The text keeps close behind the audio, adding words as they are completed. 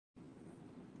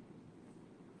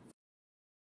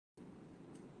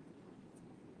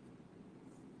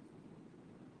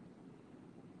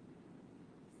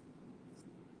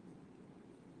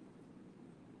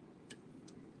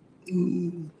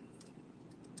Mm.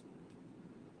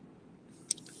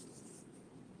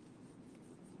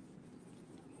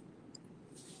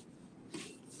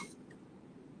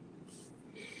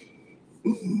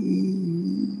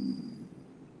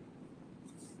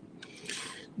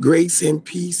 Grace and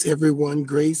peace, everyone.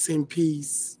 Grace and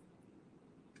peace.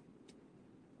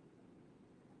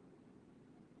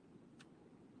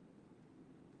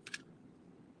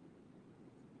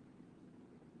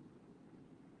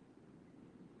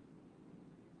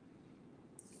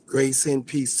 Grace and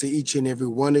peace to each and every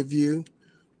one of you.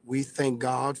 We thank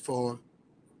God for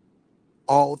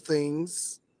all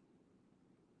things.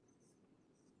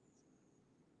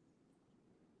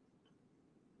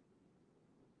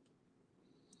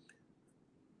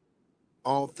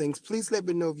 All things. Please let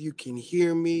me know if you can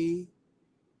hear me.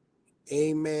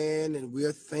 Amen. And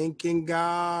we're thanking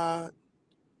God.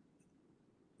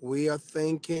 We are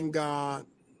thanking God.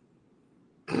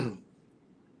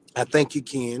 I think you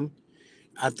can.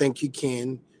 I think you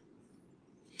can.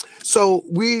 So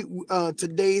we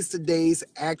today's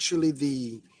actually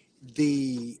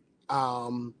the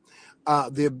um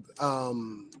the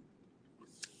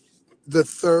the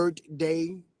third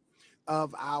day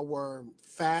of our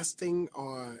fasting,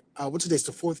 or what today's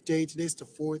the fourth day. Today's the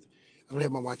fourth. I don't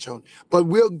have my watch on, but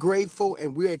we're grateful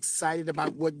and we're excited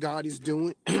about what God is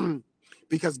doing.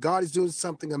 Because God is doing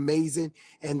something amazing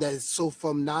and that is so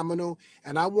phenomenal.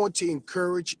 And I want to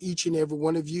encourage each and every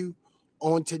one of you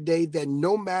on today that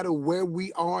no matter where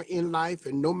we are in life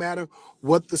and no matter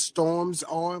what the storms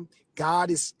are, God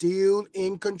is still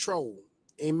in control.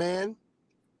 Amen.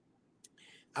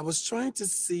 I was trying to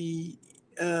see.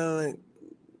 Uh,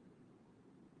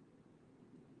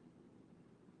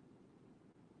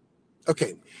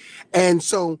 okay. And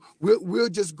so we're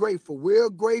just grateful. We're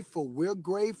grateful. We're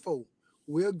grateful.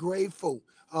 We're grateful.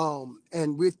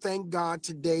 And we thank God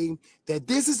today that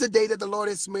this is the day that the Lord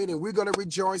has made, and we're going to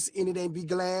rejoice in it and be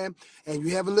glad. And you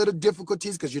have a little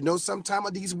difficulties because you know sometimes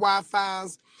of these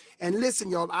Wi-Fi's. And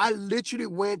listen, y'all, I literally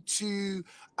went to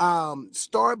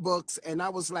Starbucks and I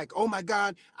was like, oh my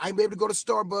God, I'm able to go to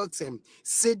Starbucks and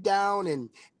sit down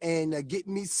and get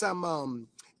me some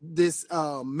this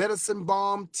medicine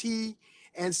balm tea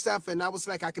and stuff. And I was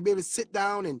like, I could be able to sit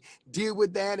down and deal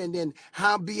with that. And then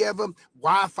howbeit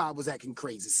Wi-Fi was acting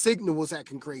crazy. Signal was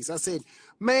acting crazy. I said,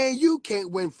 man, you can't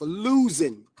win for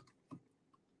losing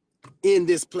in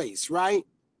this place, right?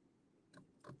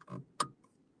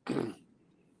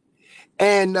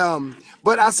 And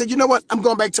but I said, you know what? I'm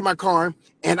going back to my car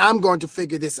and I'm going to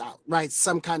figure this out, right?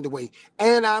 Some kind of way.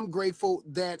 And I'm grateful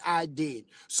that I did.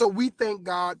 So we thank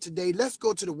God today. Let's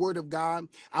go to the word of God.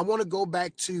 I want to go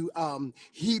back to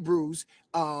Hebrews.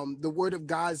 The word of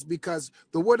God is because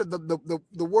the word of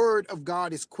the word of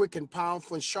God is quick and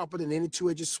powerful and sharper than any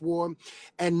two-edged sword.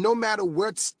 And no matter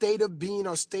what state of being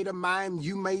or state of mind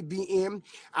you may be in,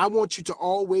 I want you to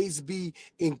always be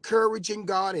encouraging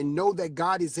God and know that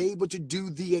God is able to do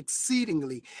the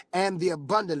exceedingly and the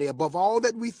abundantly above all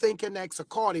that we think and act,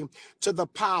 according to the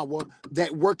power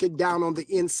that worketh down on the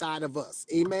inside of us.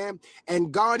 Amen.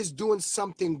 And God is doing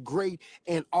something great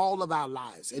in all of our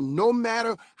lives. And no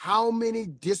matter how many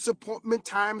disappointment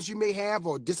times you may have,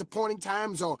 or disappointing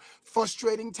times, or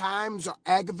frustrating times, or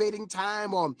aggravating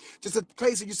time, or just a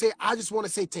place that you say, I just want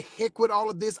to say to heck with all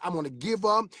of this. I'm going to give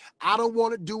up. I don't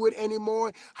want to do it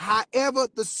anymore. However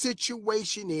the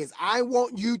situation is, I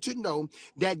want you to know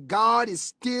that God is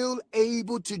still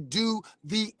able to do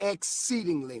the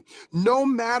exceedingly. No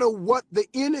matter what the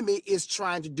enemy is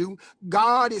trying to do,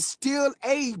 God is still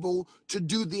able to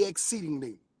do the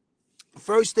exceedingly.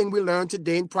 First thing we learned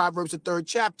today in Proverbs, the third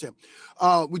chapter,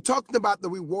 we're talking about the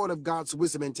reward of God's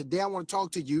wisdom. And today I want to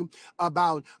talk to you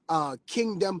about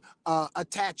kingdom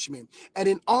attachment. And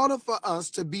in order for us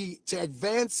to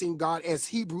advance in God, as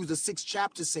Hebrews, the sixth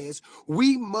chapter says,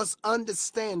 we must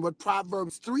understand what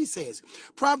Proverbs 3 says.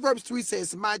 Proverbs 3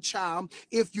 says, my child,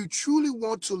 if you truly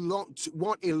want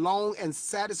a long and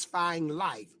satisfying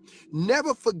life,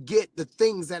 never forget the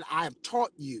things that I have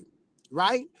taught you,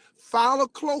 right? Follow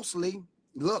closely,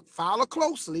 follow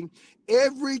closely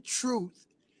every truth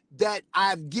that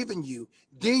I've given you.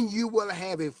 Then you will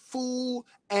have a full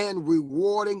and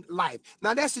rewarding life.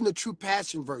 Now that's in the True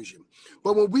Passion version.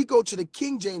 But when we go to the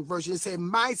King James version, it says,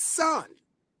 my son,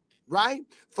 right?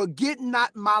 Forget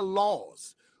not my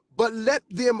laws, but let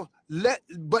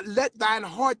thine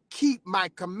heart keep my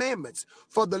commandments.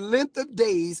 For the length of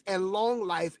days and long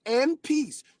life and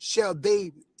peace shall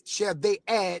they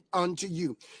add unto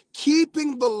you.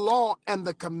 Keeping the law and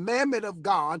the commandment of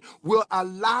God will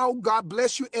allow God,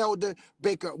 bless you, Elder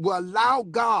Baker, will allow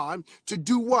God to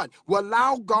do what? Will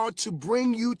allow God to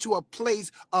bring you to a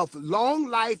place of long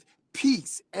life,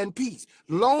 peace and peace.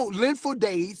 Long, lengthful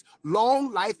days,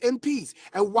 long life and peace.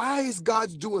 And why is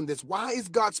God doing this? Why is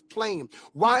God's plan?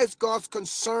 Why is God's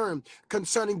concern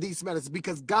concerning these matters?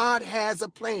 Because God has a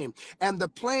plan. And the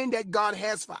plan that God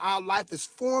has for our life is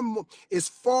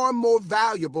far more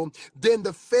valuable than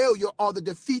the failure or the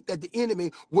defeat that the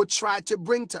enemy would try to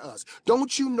bring to us.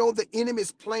 Don't you know the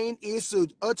enemy's plan is to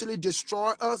utterly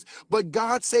destroy us? But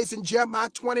God says in Jeremiah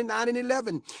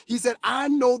 29:11, he said, I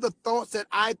know the thoughts that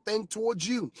I think towards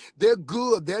you. They're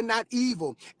good, they're not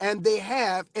evil, and they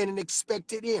have an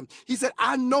expected end. He said,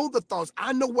 I know the thoughts.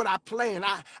 I know what I plan.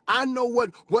 I know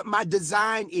what my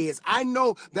design is. I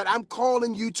know that I'm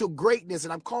calling you to greatness,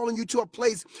 and I'm calling you to a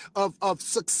place of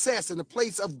success and a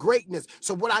place of greatness.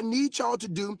 So what I need y'all to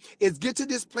do is get to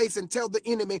this place and tell the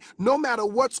enemy, no matter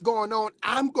what's going on,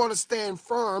 I'm going to stand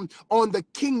firm on the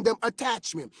kingdom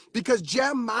attachment. Because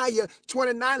Jeremiah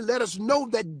 29 let us know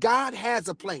that God has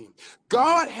a plan.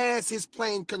 God has his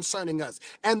plan concerning us.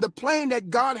 And the plan that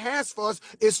God has for us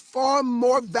is far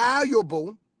more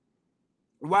valuable.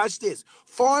 Watch this.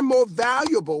 Far more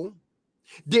valuable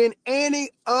than any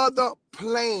other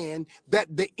plan that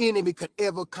the enemy could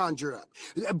ever conjure up.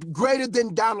 Greater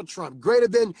than Donald Trump, greater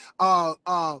than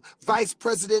Vice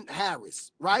President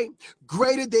Harris, right?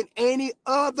 Greater than any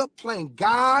other plan.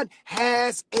 God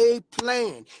has a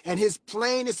plan, and his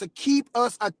plan is to keep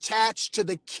us attached to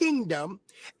the kingdom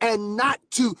and not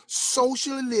to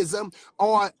socialism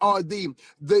or the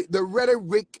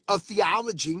rhetoric of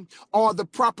theology or the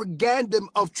propaganda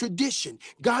of tradition.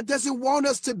 God doesn't want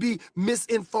us to be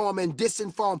misinformed and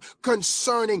disinformed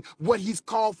concerning what he's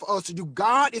called for us to do.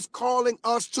 God is calling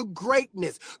us to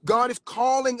greatness. God is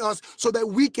calling us so that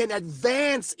we can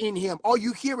advance in him. Are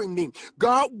you hearing me?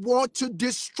 God wants to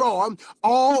destroy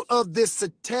all of this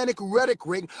satanic rhetoric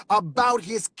about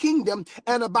his kingdom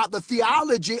and about the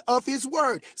theology of his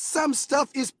word. Some stuff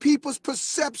is people's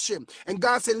perception. And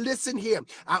God said, listen here,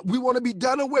 we want to be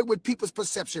done away with people's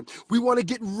perception. We want to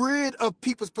get rid of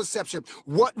people's perception.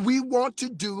 What we want to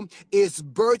do is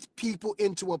birth people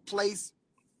into a place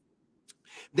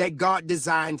that God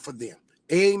designed for them.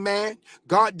 Amen.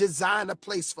 God designed a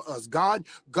place for us. God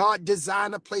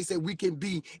designed a place that we can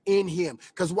be in him.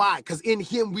 Because why? Because in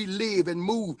him we live and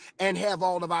move and have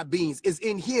all of our beings. It's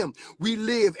in him we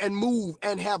live and move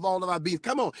and have all of our beings.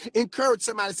 Come on, encourage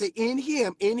somebody, say, in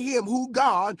him, who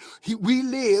God, we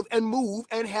live and move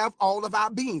and have all of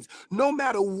our beings. No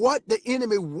matter what the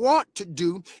enemy want to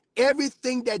do,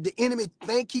 everything that the enemy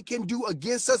think he can do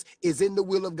against us is in the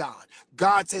will of God.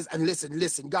 God says, and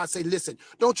listen, God say, listen,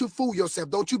 don't you fool yourself.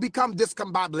 Don't you become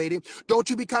discombobulated. Don't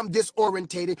you become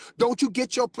disorientated. Don't you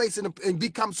get your place and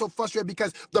become so frustrated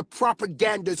because the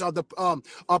propagandas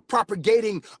are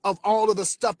propagating of all of the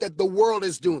stuff that the world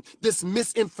is doing. This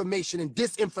misinformation and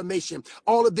disinformation,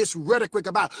 all of this rhetoric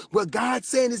about what God's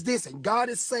saying is this and God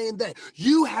is saying that.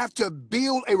 You have to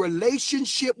build a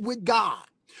relationship with God,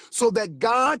 so that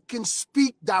God can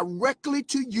speak directly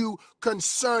to you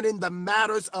concerning the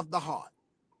matters of the heart.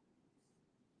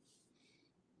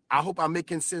 I hope I'm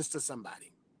making sense to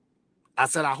somebody. I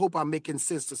said, I hope I'm making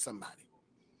sense to somebody.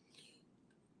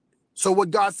 So what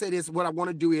God said is, what I want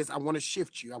to do is I want to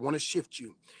shift you. I want to shift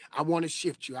you. I want to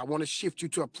shift you. I want to shift you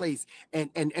to a place.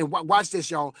 And watch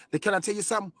this, y'all. Can I tell you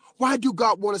something? Why do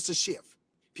God want us to shift?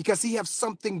 Because he has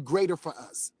something greater for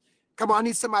us. Come on, I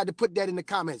need somebody to put that in the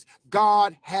comments.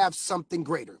 God has something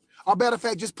greater. Or better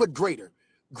fact, just put greater.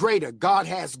 Greater. God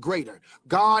has greater.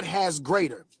 God has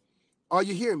greater. Are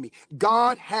you hearing me?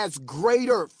 God has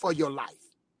greater for your life.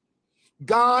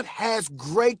 God has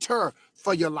greater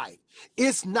for your life.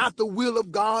 It's not the will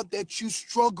of God that you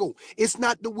struggle. It's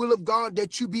not the will of God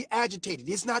that you be agitated.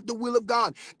 It's not the will of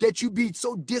God that you be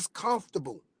so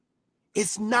discomfortable.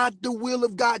 It's not the will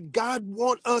of God. God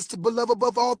wants us to, beloved,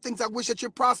 above all things, I wish that you're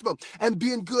prosper and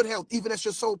be in good health, even as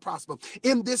your soul prosper.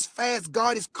 In this fast,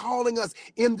 God is calling us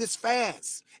in this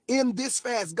fast. In this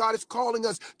fast, God is calling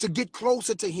us to get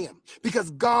closer to him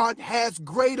because God has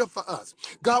greater for us.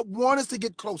 God wants us to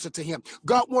get closer to him.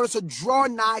 God wants us to draw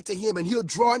nigh to him and he'll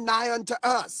draw nigh unto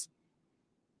us.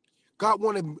 God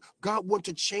wants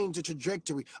to change the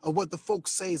trajectory of what the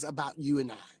folks says about you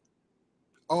and I.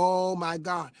 Oh my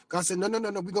God. God said, no.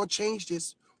 We're going to change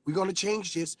this. We're going to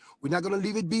change this. We're not going to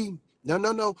leave it be.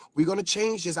 No. We're going to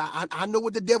change this. I know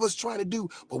what the devil's trying to do,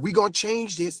 but we're going to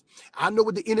change this. I know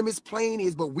what the enemy's plan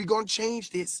is, but we're going to change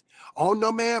this. Oh,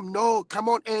 no, ma'am. No. Come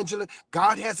on, Angela.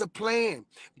 God has a plan.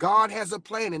 God has a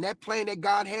plan. And that plan that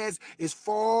God has is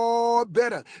far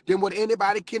better than what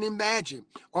anybody can imagine.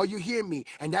 Are you hearing me?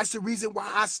 And that's the reason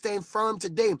why I stand firm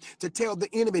today to tell the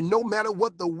enemy, no matter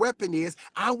what the weapon is,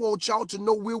 I want y'all to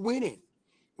know we're winning.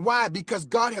 Why? Because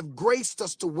God have graced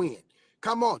us to win.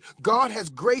 Come on. God has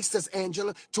graced us,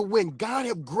 Angela, to win. God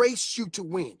have graced you to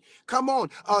win. Come on,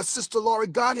 Sister Lori,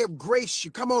 God have graced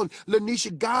you. Come on,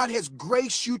 Lanisha, God has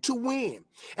graced you to win.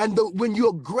 And when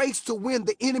you're graced to win,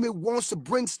 the enemy wants to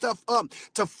bring stuff up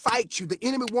to fight you. The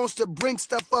enemy wants to bring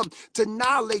stuff up to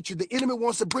annihilate you. The enemy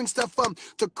wants to bring stuff up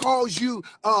to cause you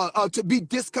to be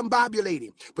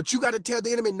discombobulated. But you got to tell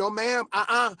the enemy, no, ma'am,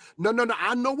 no,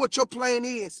 I know what your plan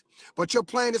is, but your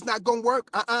plan is not going to work.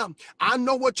 I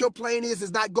know what your plan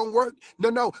is not going to work.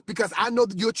 No, because I know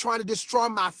that you're trying to destroy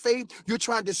my faith. You're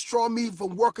trying to destroy me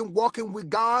from walking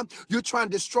with God. You're trying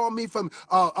to destroy me from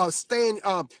staying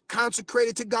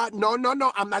consecrated to God. No,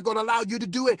 I'm not going to allow you to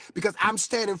do it because I'm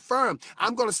standing firm.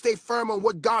 I'm going to stay firm on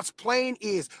what God's plan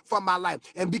is for my life.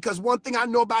 And because one thing I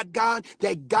know about God,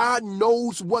 that God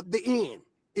knows what the end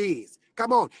is.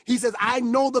 Come on. He says, I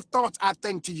know the thoughts I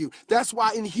think to you. That's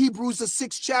why in Hebrews, the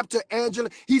 6th chapter, Angela,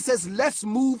 he says, let's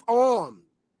move on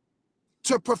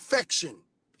to perfection.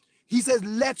 He says,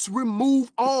 let's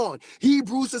remove on.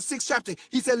 Hebrews, the 6th chapter,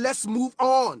 he said, let's move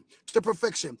on to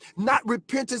perfection. Not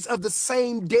repentance of the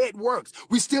same dead works.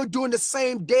 We're still doing the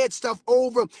same dead stuff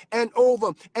over and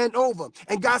over and over.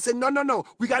 And God said, no.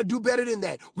 We got to do better than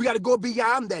that. We got to go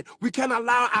beyond that. We can't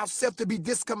allow ourselves to be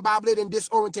discombobulated and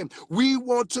disoriented. We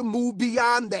want to move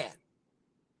beyond that.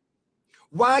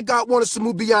 Why God wants us to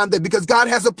move beyond that? Because God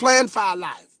has a plan for our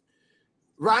life,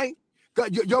 right?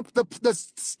 God, the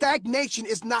stagnation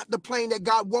is not the plan that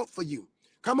God wants for you.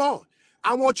 Come on.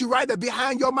 I want you right there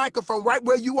behind your microphone, right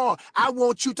where you are. I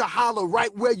want you to holler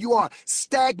right where you are.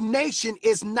 Stagnation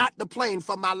is not the plan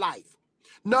for my life.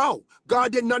 No,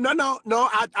 God did no.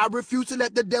 I refuse to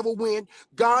let the devil win.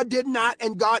 God did not,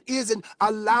 and God isn't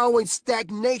allowing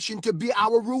stagnation to be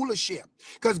our rulership.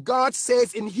 Because God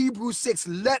says in Hebrews 6,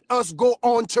 let us go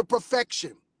on to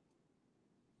perfection.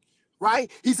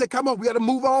 Right? He said, come on, we got to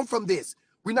move on from this.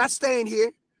 We're not staying here.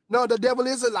 No, the devil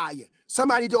is a liar.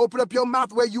 Somebody to open up your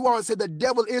mouth where you are and say, the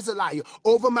devil is a liar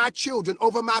over my children,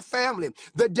 over my family.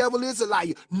 The devil is a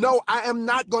liar. No, I am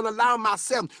not going to allow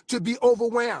myself to be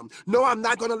overwhelmed. No, I'm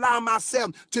not going to allow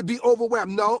myself to be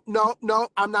overwhelmed. No,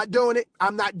 I'm not doing it.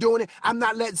 I'm not doing it. I'm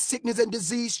not letting sickness and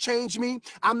disease change me.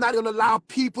 I'm not going to allow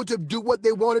people to do what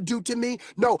they want to do to me.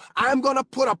 No, I'm going to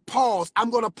put a pause. I'm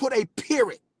going to put a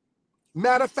period.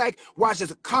 Matter of fact, watch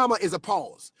this. A comma is a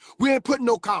pause. We ain't putting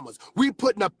no commas. We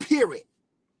putting a period.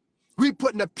 We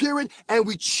putting a period and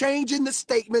we changing the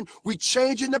statement. We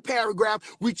changing the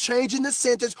paragraph. We changing the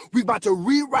sentence. We about to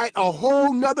rewrite a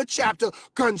whole nother chapter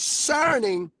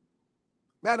concerning.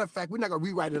 Matter of fact, we're not gonna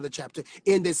rewrite another chapter.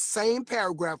 In this same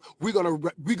paragraph, we're gonna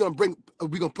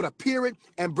put a period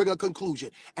and bring a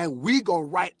conclusion, and we're gonna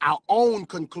write our own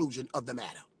conclusion of the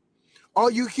matter.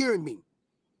 Are you hearing me?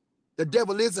 The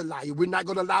devil is a liar. We're not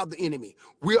going to allow the enemy.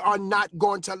 We are not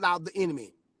going to allow the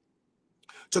enemy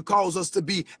to cause us to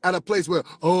be at a place where,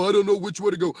 oh, I don't know which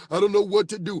way to go. I don't know what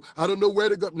to do. I don't know where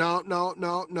to go. No.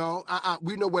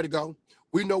 We know where to go.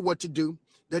 We know what to do.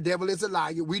 The devil is a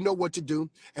liar. We know what to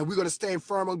do. And we're going to stand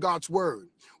firm on God's word.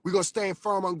 We're going to stand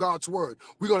firm on God's word.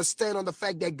 We're going to stand on the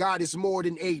fact that God is more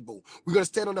than able. We're going to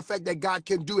stand on the fact that God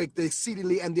can do it, the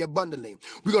exceedingly and the abundantly.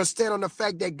 We're going to stand on the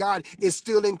fact that God is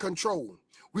still in control.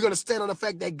 We're going to stand on the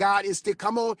fact that God is still,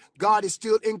 come on, God is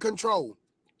still in control.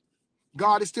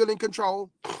 God is still in control.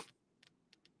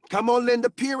 Come on, Linda,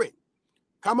 period.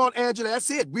 Come on, Angela, that's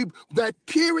it. That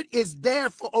period is there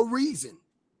for a reason.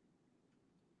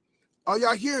 Are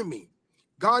y'all hearing me?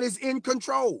 God is in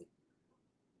control.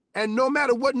 And no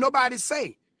matter what nobody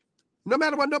say,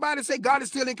 God is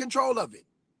still in control of it.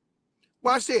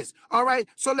 Watch this. All right.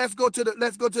 So let's go to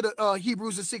the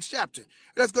Hebrews, the 6th chapter.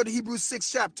 Let's go to Hebrews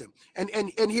 6th chapter. And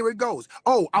here it goes.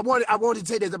 Oh, I wanted to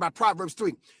say this about Proverbs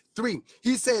 3.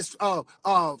 He says,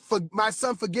 for my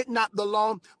son, forget not the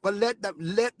law, but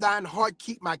let thine heart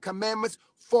keep my commandments,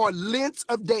 for length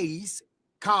of days,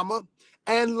 comma,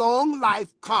 and long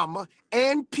life, comma,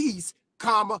 and peace,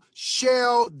 comma,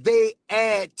 shall they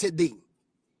add to thee.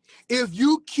 If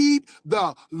you keep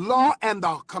the law and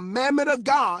the commandment of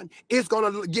God, it's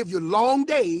going to give you long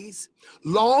days,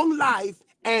 long life,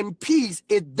 and peace.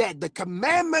 Is that the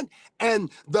commandment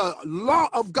and the law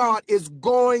of God is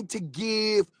going to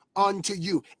give unto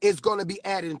you. It's going to be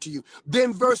added unto you.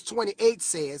 Then verse 28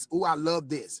 says, oh, I love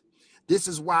this. This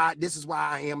is why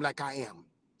I am like I am.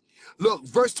 Look,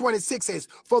 verse 26 says,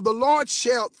 for the Lord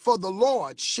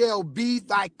shall be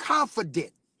thy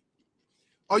confidant.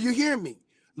 Are you hearing me?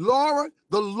 Lord,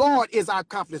 the Lord is our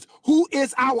confidence. Who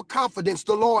is our confidence?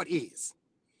 The Lord is.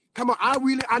 Come on,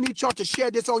 I need y'all to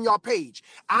share this on your page.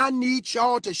 I need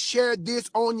y'all to share this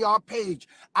on your page.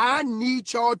 I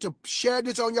need y'all to share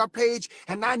this on your page,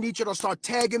 and I need you to start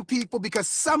tagging people, because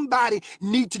somebody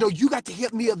need to know. You got to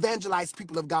help me evangelize,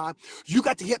 people of God. You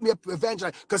got to help me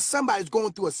evangelize, because somebody's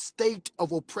going through a state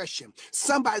of oppression.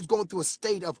 Somebody's going through a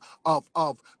state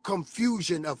of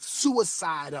confusion, of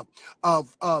suicide,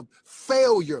 of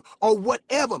failure, or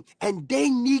whatever, and they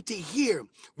need to hear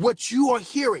what you are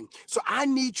hearing. So I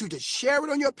need you to share it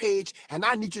on your page, and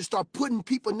I need you to start putting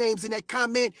people names in that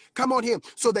comment. Come on here,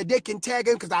 so that they can tag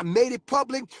them, because I made it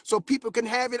public so people can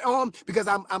have it on, because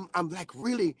I'm like,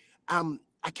 really,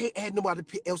 I can't add nobody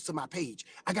else to my page.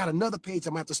 I got another page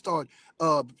I'm gonna have to start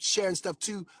sharing stuff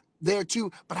to there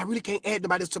too, but I really can't add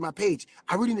nobody else to my page.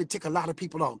 I really need to take a lot of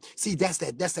people on. See, that's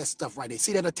that stuff right there.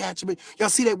 See that attachment? Y'all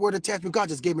see that word attachment? God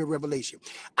just gave me a revelation.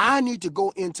 I need to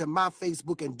go into my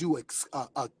Facebook and do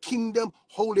a Kingdom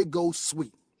Holy Ghost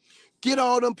sweep. Get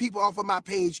all them people off of my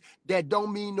page that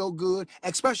don't mean no good,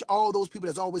 especially all those people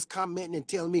that's always commenting and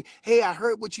telling me, hey, I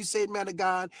heard what you said, man of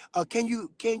God. Can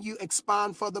you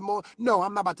expand furthermore? No,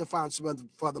 I'm not about to find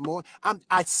furthermore.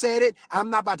 I said it. I'm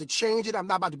not about to change it. I'm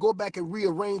not about to go back and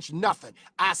rearrange nothing.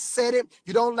 I said it.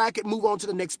 You don't like it, move on to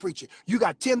the next preacher. You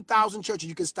got 10,000 churches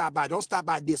you can stop by. Don't stop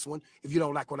by this one if you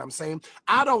don't like what I'm saying.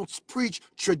 I don't preach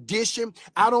tradition.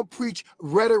 I don't preach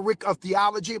rhetoric of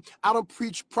theology. I don't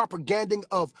preach propaganda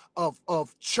of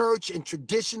church and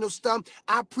traditional stuff.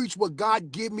 I preach what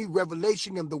God give me,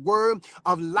 revelation and the word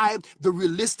of life, the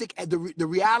realistic and the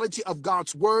reality of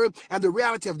God's word, and the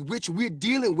reality of which we're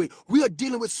dealing with. We are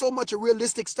dealing with so much of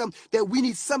realistic stuff that we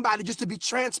need somebody just to be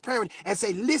transparent and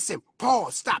say, listen,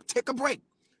 pause, stop, take a break.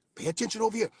 Pay attention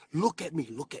over here. Look at me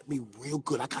real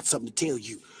good. I got something to tell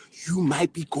you. You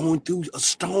might be going through a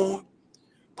storm,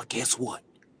 but guess what?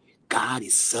 God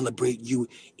is celebrating you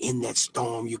in that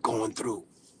storm you're going through.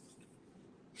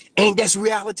 Ain't that's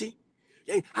reality?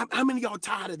 How many of y'all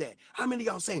tired of that? How many of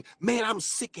y'all saying, man, I'm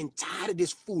sick and tired of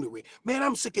this foolery. Man,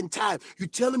 I'm sick and tired. You're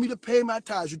telling me to pay my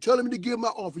tithes. You're telling me to give my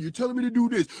offer. You're telling me to do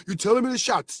this. You're telling me to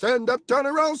shout, stand up, turn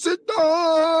around, sit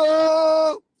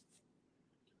down.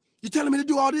 You're telling me to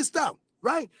do all this stuff,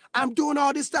 right? I'm doing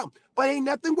all this stuff, but ain't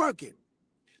nothing working.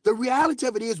 The reality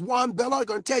of it is, Juan, Bellard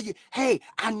going to tell you, hey,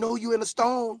 I know you're in a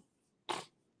storm.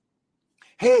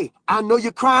 Hey, I know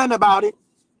you're crying about it.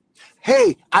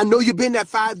 Hey, I know you've been there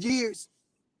 5 years,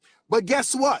 but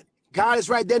guess what? God is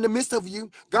right there in the midst of you.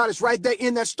 God is right there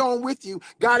in that storm with you.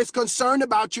 God is concerned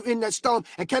about you in that storm.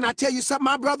 And can I tell you something,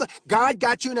 my brother? God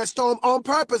got you in that storm on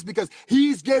purpose, because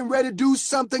he's getting ready to do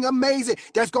something amazing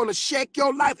that's going to shake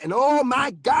your life. And oh my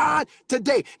God,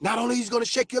 today, not only he's going to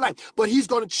shake your life, but he's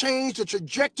going to change the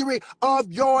trajectory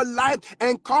of your life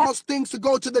and cause things to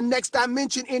go to the next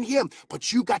dimension in him.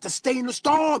 But you got to stay in the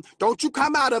storm. Don't you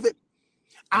come out of it.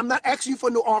 I'm not asking you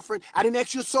for no offering. I didn't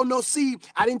ask you to sow no seed.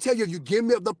 I didn't tell you, you give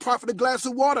me the prophet a glass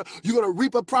of water, you're going to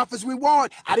reap a prophet's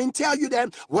reward. I didn't tell you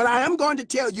that. What I am going to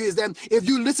tell you is that if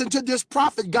you listen to this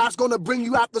prophet, God's going to bring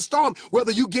you out the storm,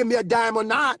 whether you give me a dime or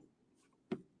not.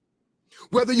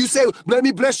 Whether you say, let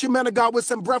me bless you, man of God, with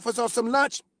some breakfast or some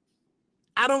lunch.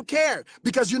 I don't care,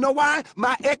 because you know why?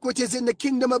 My equity is in the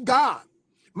kingdom of God.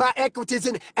 My equity is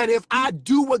in, and if I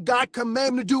do what God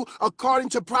commanded me to do, according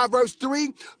to Proverbs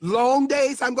 3, long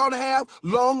days I'm going to have,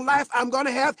 long life I'm going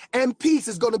to have, and peace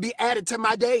is going to be added to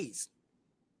my days.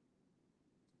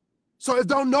 So if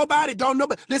don't nobody,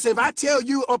 listen, if I tell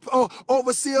you,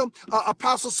 Overseer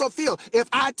Apostle Sophia, if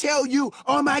I tell you,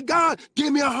 oh my God,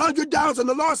 give me $100, and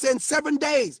the Lord said in 7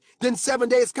 days, then 7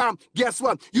 days come, guess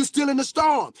what? You're still in the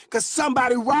storm, because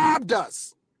somebody robbed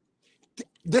us.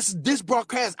 This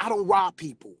broadcast, I don't rob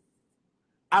people.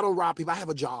 I don't rob people. I have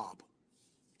a job.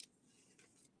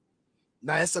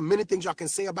 Now, there's so many things y'all can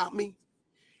say about me.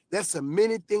 There's so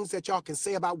many things that y'all can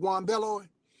say about Juan Bellard.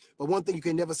 But one thing you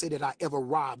can never say, that I ever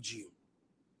robbed you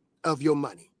of your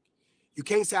money. You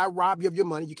can't say I robbed you of your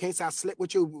money. You can't say I slept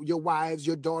with your wives,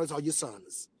 your daughters, or your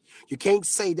sons. You can't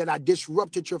say that I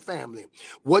disrupted your family.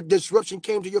 What disruption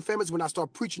came to your family is when I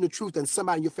start preaching the truth and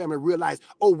somebody in your family realized,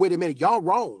 oh, wait a minute, y'all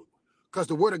wrong. Because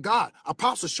the word of God,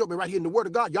 Apostle showed me right here in the word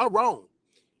of God, y'all wrong,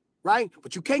 right?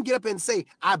 But you can't get up and say,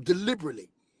 I'm deliberately.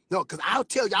 No, because I'll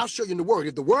tell you, I'll show you in the word.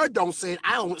 If the word don't say it,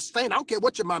 I don't understand. I don't care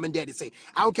what your mom and daddy say.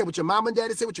 I don't care what your mom and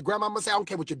daddy say, what your grandmama say. I don't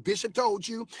care what your bishop told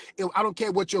you. I don't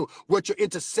care what your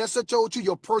intercessor told you,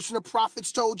 your personal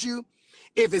prophets told you.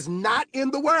 If it's not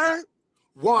in the word,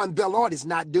 Juan Bellard is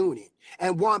not doing it.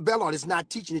 And Juan Bellard is not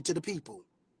teaching it to the people.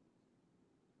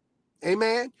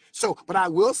 Amen. So, but I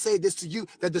will say this to you,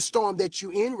 that the storm that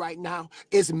you're in right now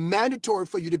is mandatory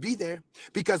for you to be there.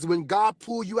 Because when God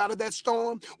pull you out of that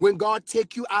storm, when God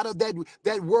take you out of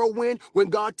that whirlwind, when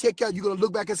God take you out, you're going to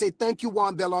look back and say, thank you,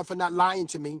 Juan Bellard, for not lying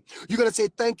to me. You're going to say,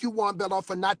 thank you, Juan Bellard,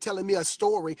 for not telling me a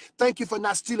story. Thank you for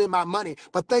not stealing my money.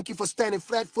 But thank you for standing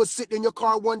flat foot, sitting in your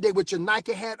car one day with your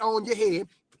Nike hat on your head.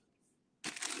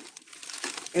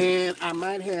 And I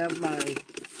might have my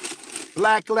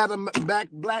Black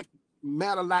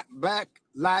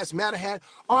Lives Matter hat,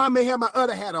 or I may have my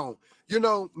other hat on. You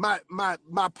know, my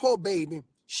poor baby,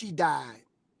 she died.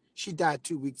 She died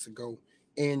 2 weeks ago,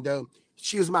 and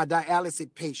she was my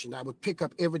dialysis patient. I would pick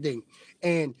up every day,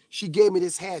 and she gave me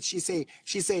this hat. She said,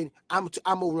 I'm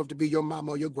old enough to be your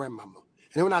mama or your grandmama.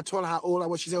 And then when I told her how old I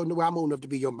was, she said, oh, no, I'm old enough to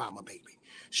be your mama, baby.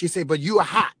 She said, but you are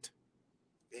hot.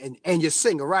 And your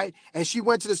singer, right? And she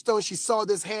went to the store, she saw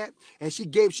this hat, and she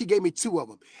gave me 2 of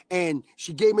them. And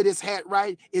she gave me this hat,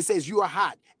 right? It says, you are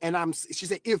hot. And she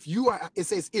said, it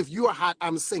says, if you are hot,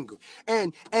 I'm single.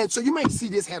 And so you might see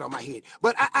this hat on my head.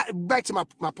 But back to my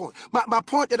point. My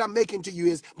point that I'm making to you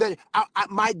is that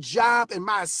my job and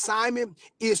my assignment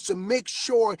is to make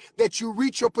sure that you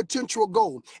reach your potential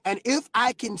goal. And if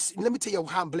I can, let me tell you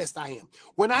how blessed I am.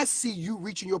 When I see you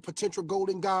reaching your potential goal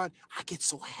in God, I get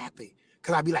so happy.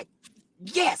 Because I'd be like,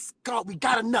 yes, God, we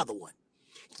got another one.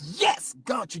 Yes,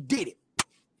 God, you did it.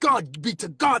 God be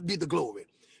the glory.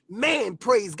 Man,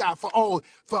 praise God for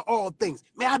all things.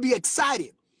 Man, I'd be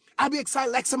excited. I'd be excited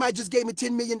like somebody just gave me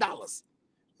 $10 million,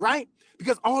 right?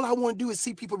 Because all I want to do is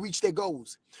see people reach their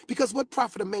goals. Because what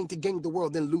profit a man to gain the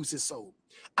world then lose his soul?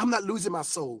 I'm not losing my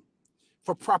soul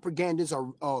for propagandas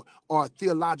or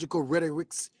theological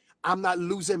rhetorics. I'm not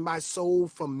losing my soul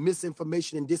from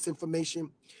misinformation and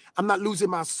disinformation. I'm not losing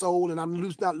my soul, and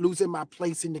I'm not losing my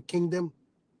place in the kingdom.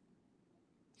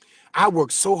 I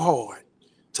work so hard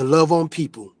to love on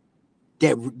people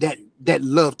that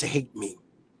love to hate me.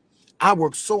 I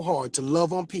work so hard to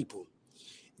love on people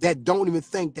that don't even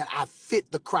think that I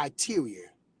fit the criteria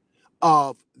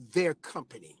of their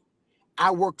company.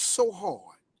 I work so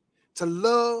hard to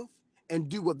love and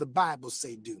do what the Bible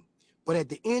say do. But at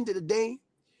the end of the day,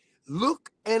 look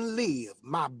and live,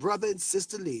 my brother and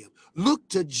sister, live. Look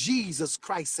to Jesus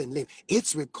Christ and live.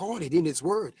 It's recorded in his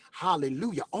word.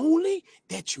 Hallelujah. Only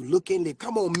that you look and live.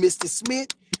 Come on, Mr. Smith.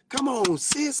 Come on,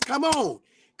 sis. Come on.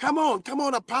 Come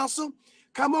on, apostle.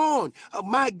 Come on.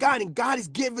 My God, and God is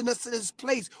giving us this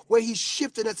place where he's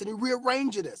shifting us and he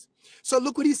rearranging us. So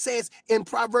look what he says in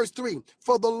Proverbs 3.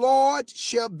 For the Lord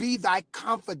shall be thy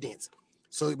confidence.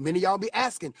 So many of y'all be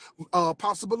asking,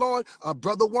 Apostle Bellard,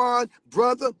 Brother Juan,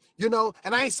 brother, you know,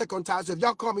 and I ain't circumcised. So if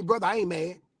y'all call me brother, I ain't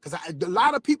mad. Because a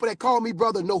lot of people that call me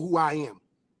brother know who I am.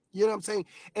 You know what I'm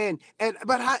saying?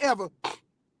 But however,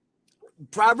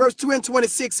 Proverbs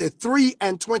 2:26 says,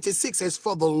 3:26 says,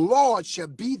 for the Lord shall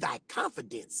be thy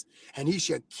confidence, and he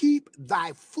shall keep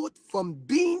thy foot from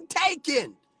being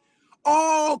taken.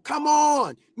 Oh, come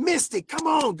on, Mystic, come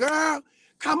on, girl.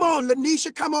 Come on,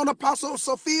 Lanisha, come on, Apostle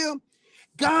Sophia.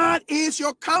 God is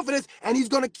your confidence, and he's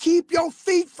going to keep your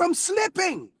feet from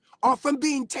slipping or from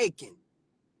being taken.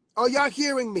 Are y'all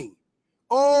hearing me?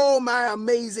 Oh, my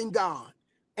amazing God.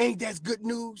 Ain't that good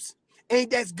news?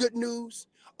 Ain't that good news?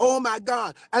 Oh, my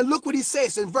God. And look what he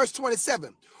says in verse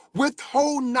 27.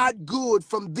 Withhold not good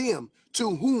from them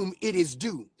to whom it is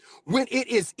due, when it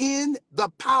is in the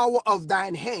power of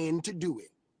thine hand to do it.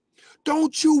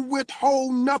 Don't you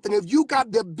withhold nothing. If you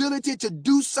got the ability to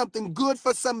do something good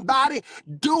for somebody,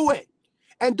 do it.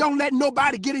 And don't let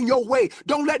nobody get in your way.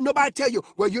 Don't let nobody tell you,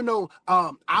 well, you know,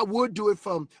 I would do it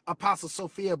for Apostle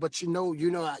Sophia, but you know,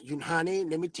 honey,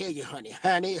 let me tell you, honey,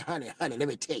 let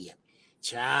me tell you,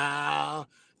 child,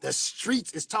 the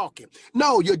streets is talking.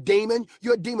 No, you're a demon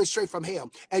straight from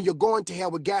hell. And you're going to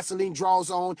hell with gasoline draws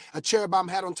on, a cherry bomb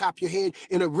hat on top of your head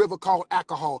in a river called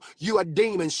alcohol. You're a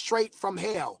demon straight from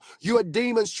hell. You're a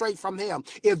demon straight from hell.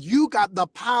 If you got the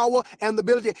power and the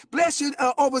ability, bless you,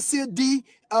 Overseer D.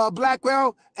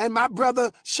 Blackwell and my brother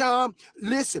Sean,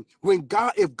 listen,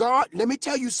 if God, let me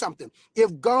tell you something.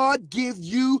 If God give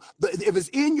you, if it's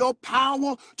in your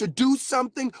power to do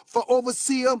something for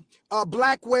Overseer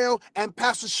Blackwell and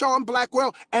Pastor Sean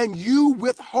Blackwell, and you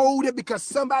withhold it because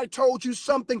somebody told you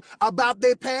something about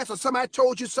their past or somebody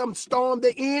told you some storm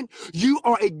they're in, you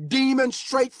are a demon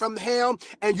straight from hell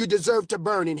and you deserve to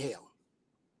burn in hell.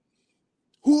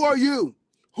 Who are you?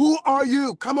 Who are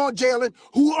you? Come on, Jalen.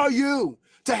 Who are you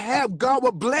to have God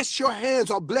will bless your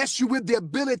hands or bless you with the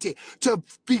ability to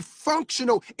be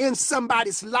functional in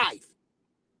somebody's life?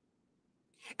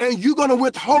 And you're going to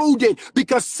withhold it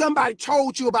because somebody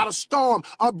told you about a storm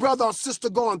a brother or sister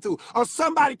going through, or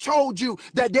somebody told you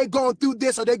that they're going through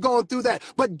this or they're going through that.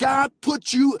 But God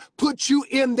put you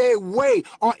in their way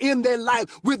or in their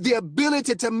life with the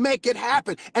ability to make it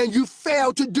happen. And you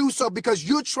fail to do so because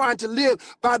you're trying to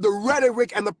live by the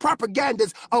rhetoric and the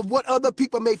propagandas of what other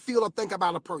people may feel or think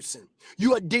about a person.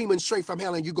 You're a demon straight from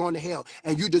hell, and you're going to hell,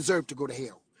 and you deserve to go to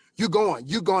hell. You're going.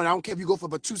 I don't care if you go for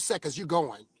about 2 seconds, you're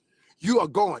going. You are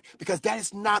going, because that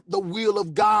is not the will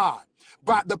of God.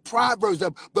 But the Proverbs,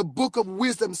 the book of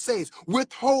wisdom says,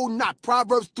 withhold not,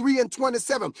 Proverbs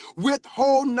 3:27,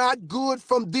 withhold not good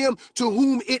from them to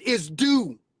whom it is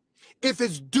due. If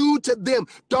it's due to them,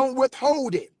 don't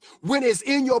withhold it. When it's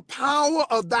in your power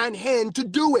of thine hand to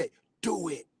do it, do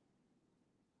it.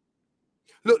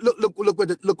 Look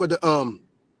what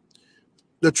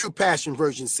the True Passion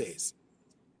version says.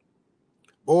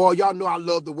 Boy, y'all know I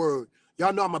love the word.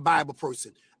 Y'all know I'm a Bible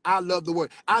person. I love the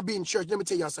word. I be in church. Let me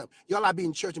tell y'all something. Y'all, I be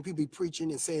in church and people be preaching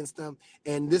and saying stuff.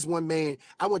 And this one man,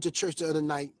 I went to church the other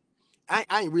night. I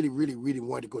ain't really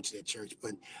wanted to go to that church,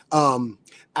 but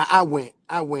I went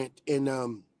and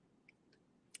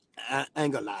I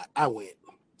ain't gonna lie, I went.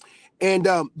 And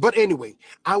but anyway,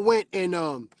 I went and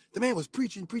the man was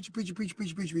preaching.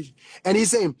 And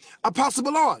he's saying, Apostle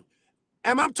Bellard,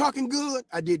 am I talking good?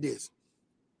 I did this.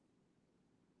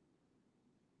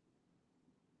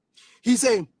 He's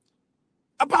saying,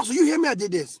 Apostle, you hear me? I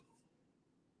did this.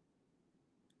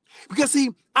 Because see,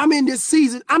 I'm in this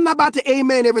season. I'm not about to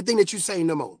amen everything that you say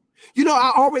no more. You know,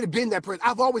 I already been that person.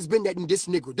 I've always been that in this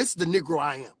Negro. This is the Negro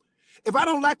I am. If I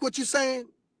don't like what you're saying,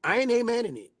 I ain't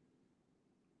amening it.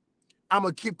 I'm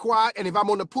going to keep quiet. And if I'm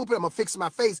on the pulpit, I'm going to fix my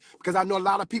face, because I know a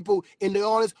lot of people in the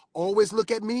audience always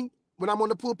look at me when I'm on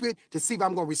the pulpit to see if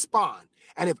I'm going to respond.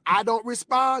 And if I don't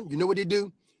respond, you know what they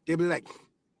do? They'll be like,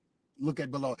 look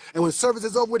at below. And when service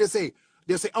is over, they'll say,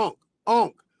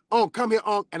 Unc, come here,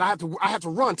 Unc. And I have to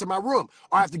run to my room,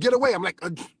 or I have to get away. I'm like,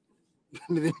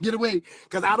 get away,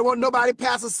 because I don't want nobody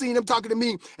pastor seeing them talking to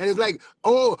me, and it's like,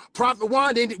 oh, Prophet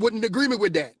Juan wasn't in agreement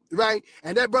with that, right?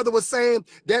 And that brother was saying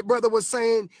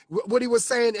what he was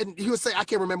saying, and he was saying, I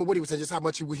can't remember what he was saying, just how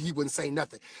much he wouldn't say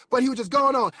nothing, but he was just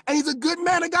going on, and he's a good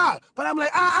man of God. But I'm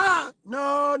like,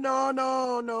 no,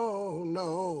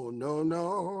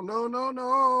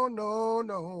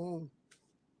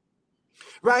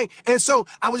 right? And so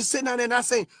I was just sitting down there, and I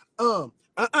say,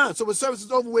 So when service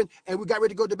is over with and we got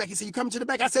ready to go to the back, he said, you coming to the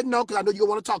back? I said, no, because I know you don't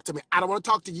want to talk to me. I don't want to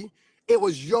talk to you. It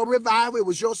was your revival. It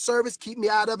was your service. Keep me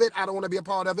out of it. I don't want to be a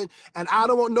part of it. And I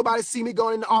don't want nobody to see me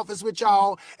going in the office with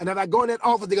y'all. And if I go in that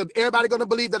office, everybody going to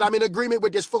believe that I'm in agreement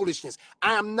with this foolishness.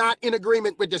 I am not in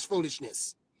agreement with this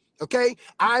foolishness. Okay,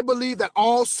 I believe that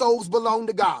all souls belong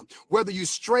to God. Whether you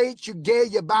straight, you gay,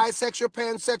 you bisexual,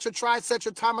 pansexual,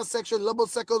 trisexual, homosexual,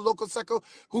 libosexual, locosexual,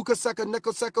 hookahsexual,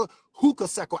 nicosexual,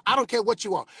 hookahsexual. I don't care what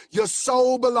you are. Your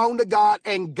soul belong to God,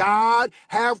 and God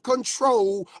have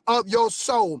control of your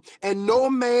soul. And no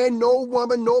man, no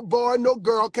woman, no boy, no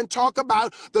girl can talk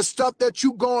about the stuff that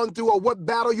you're going through or what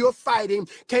battle you're fighting.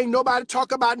 Can't nobody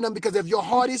talk about them, because if your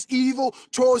heart is evil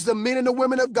towards the men and the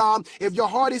women of God, if your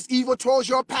heart is evil towards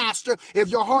your pastor, if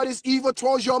your heart is evil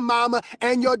towards your mama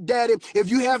and your daddy, if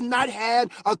you have not had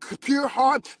a pure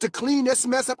heart to clean this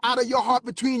mess up out of your heart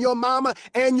between your mama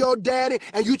and your daddy,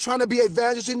 and you trying to be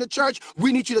evangelist in the church,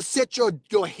 we need you to sit your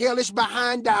hellish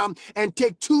behind down and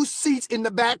take 2 seats in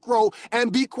the back row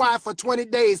and be quiet for 20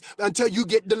 days until you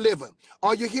get delivered.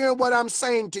 Are you hearing what I'm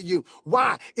saying to you?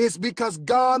 Why? It's because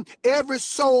God, every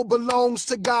soul belongs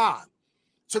to God.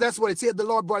 So that's what it said. The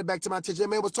Lord brought it back to my attention. That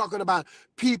man was talking about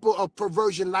people of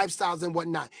perversion lifestyles and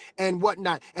whatnot, and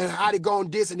how they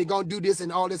going to this and they going to do this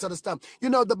and all this other stuff. You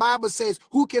know, the Bible says,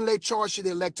 who can lay charge to the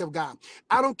elect of God?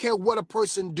 I don't care what a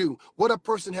person do, what a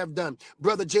person have done.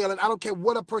 Brother Jalen, I don't care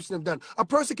what a person have done. A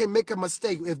person can make a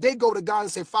mistake. If they go to God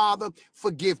and say, Father,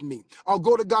 forgive me, or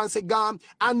go to God and say, God,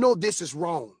 I know this is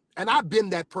wrong. And I've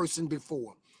been that person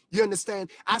before. You understand?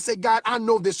 I say, God, I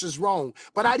know this is wrong,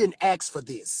 but I didn't ask for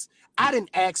this. I didn't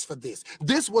ask for this.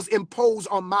 This was imposed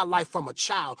on my life from a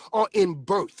child, or in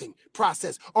birthing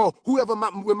process, or whoever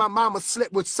when my mama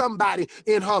slept with somebody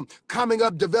in her coming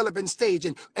up developing stage,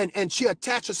 and she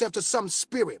attached herself to some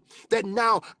spirit that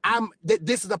now that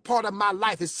this is a part of my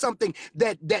life. It's something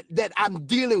that I'm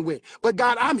dealing with. But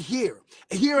God, I'm here.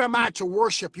 Here am I to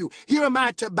worship you. Here am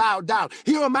I to bow down.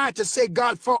 Here am I to say,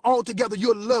 God, for altogether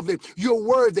you're lovely. You're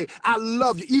worthy. I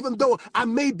love you. Even though I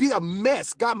may be a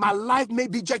mess, God, my life may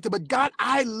be rejected, but God,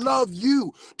 I love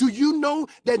you. Do you know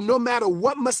that no matter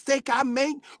what mistake I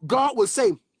make, God will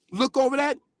say, look over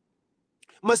that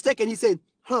mistake, and he said,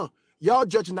 y'all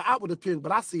judging the outward appearance,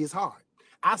 but I see his heart.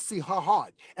 I see her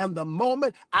heart. And the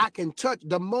moment I can touch,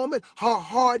 the moment her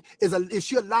heart if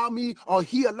she allow me or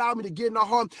he allow me to get in her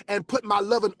heart and put my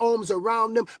loving arms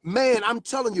around them, man, I'm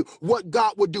telling you what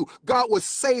God would do. God will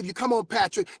save you. Come on,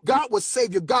 Patrick. God will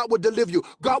save you. God will deliver you.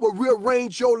 God will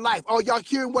rearrange your life. Are y'all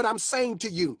hearing what I'm saying to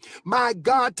you? My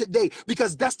God, today,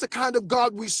 because that's the kind of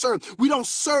God we serve. We don't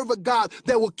serve a God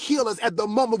that will kill us at the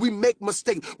moment we make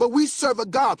mistakes, but we serve a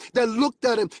God that looked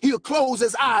at him. He'll close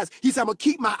his eyes. He said, I'm going to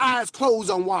keep my eyes closed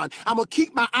on Juan. I'm going to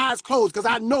keep my eyes closed because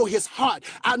I know his heart.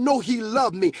 I know he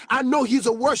loved me. I know he's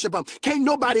a worshiper. Can't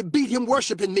nobody beat him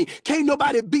worshiping me. Can't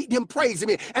nobody beat him praising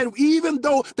me. And even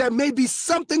though there may be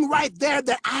something right there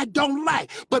that I don't like,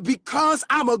 but because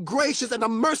I'm a gracious and a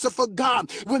merciful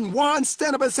God, when Juan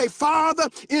stand up and say, Father,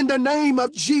 in the name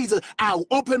of Jesus, I'll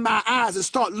open my eyes and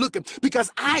start looking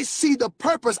because I see the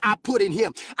purpose I put in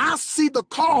him. I see the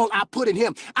call I put in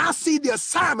him. I see the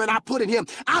assignment I put in him.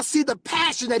 I see the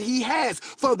passion that he has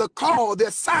for the call, the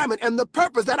assignment, and the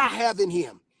purpose that I have in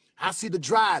him. I see the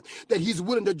drive that he's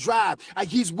willing to drive.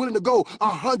 He's willing to go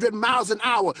 100 miles an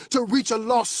hour to reach a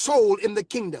lost soul in the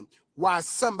kingdom. Why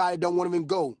somebody don't want to even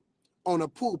go on a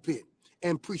pulpit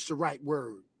and preach the right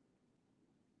word.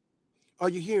 Are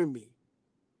you hearing me?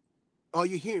 Are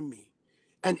you hearing me?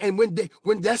 And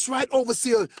when that's right,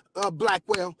 Overseer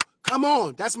Blackwell, come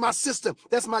on. That's my sister.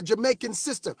 That's my Jamaican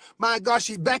sister. My God,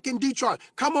 she's back in Detroit.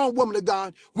 Come on, woman of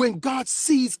God. When God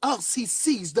sees us, he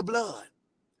sees the blood.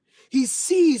 He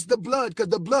sees the blood because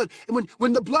the blood, and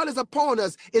when the blood is upon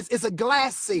us, it's a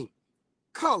glassy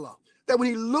color that when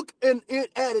he look at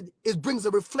it, it brings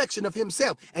a reflection of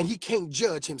himself, and he can't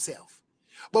judge himself.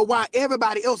 But while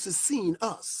everybody else is seeing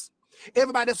us,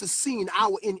 everybody else is seeing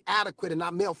our inadequate and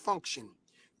our malfunction,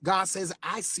 God says,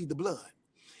 I see the blood.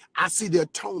 I see the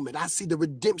atonement. I see the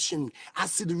redemption. I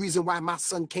see the reason why my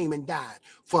son came and died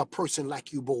for a person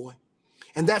like you, boy.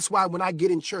 And that's why when I get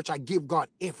in church, I give God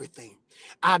everything.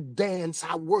 I dance,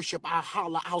 I worship, I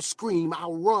holler, I'll scream,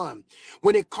 I'll run.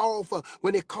 When they call for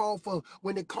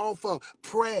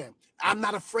prayer, I'm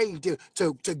not afraid to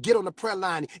get on the prayer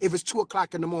line if it's 2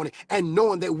 o'clock in the morning and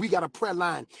knowing that we got a prayer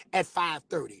line at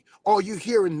 5:30. Are you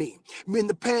hearing me? In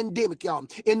the pandemic, y'all,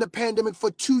 in the pandemic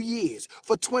for 2 years,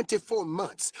 for 24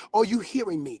 months, are you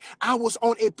hearing me? I was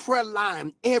on a prayer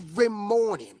line every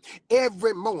morning,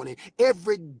 every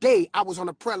day I was on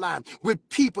a prayer line with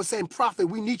people saying, Prophet,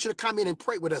 we need you to come in and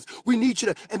pray with us. We need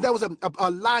you to, and there was a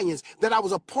alliance that I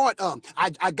was a part of.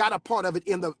 I got a part of it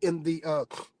in the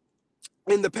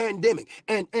pandemic,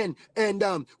 and it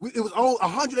was all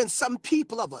 100 and some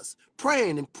people of us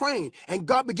praying, and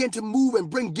God began to move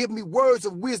and give me words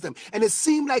of wisdom. And it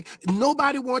seemed like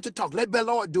nobody wanted to talk. Let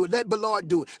Bellard do it. Let Bellard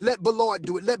do it. Let Bellard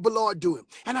do it. Let Bellard do it.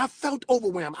 And I felt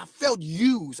overwhelmed. I felt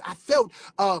used. I felt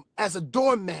as a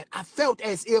doormat. I felt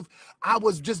as if I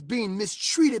was just being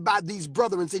mistreated by these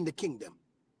brethren in the kingdom.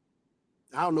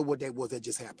 I don't know what that was that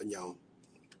just happened, y'all.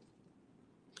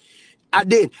 I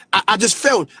did. I just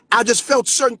felt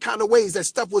certain kind of ways that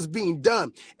stuff was being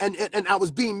done, and I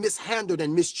was being mishandled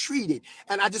and mistreated.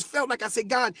 And I just felt like I said,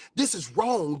 God, this is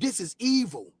wrong. This is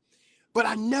evil. But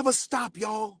I never stopped,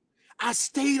 y'all. I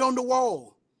stayed on the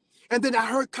wall. And then I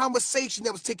heard conversation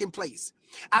that was taking place.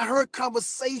 And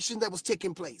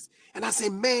I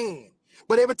said, man,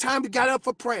 but every time we got up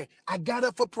for prayer, I got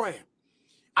up for prayer.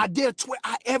 I did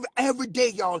every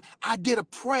day, y'all. I did a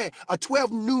prayer, a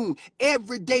 12 noon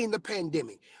every day in the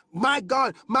pandemic. My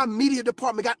God, my media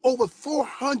department got over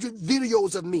 400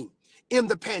 videos of me in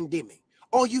the pandemic.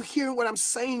 Are you hearing what I'm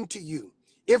saying to you?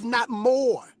 If not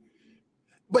more.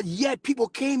 But yet people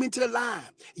came into the line.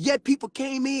 Yet people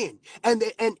came in and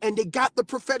they got the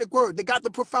prophetic word. They got the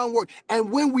profound word.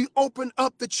 And when we opened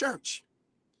up the church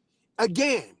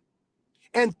again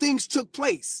and things took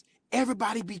place,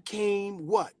 everybody became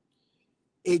what?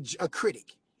 A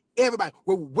critic. Everybody,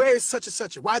 well, where is such and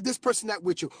such? Why this person not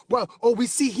with you? Well, oh, we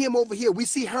see him over here. We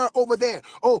see her over there.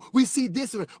 Oh, we see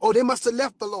this. Oh, they must have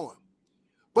left the Lord.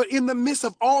 But in the midst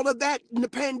of all of that in the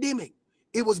pandemic,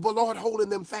 it was the Lord holding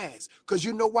them fast. Because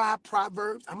you know why?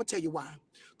 Proverbs, I'm going to tell you why.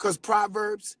 Because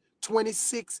Proverbs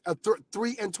 26,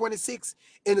 3 and 26,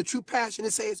 in the True Passion,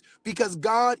 it says, because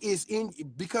God is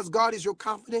your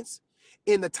confidence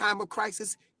in the time of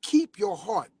crisis, keep your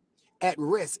heart at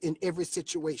rest in every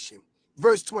situation.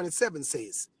 Verse 27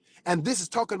 says, and this is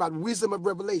talking about wisdom of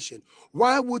revelation.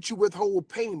 Why would you withhold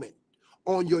payment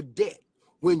on your debt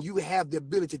when you have the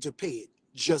ability to pay it?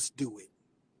 Just do it.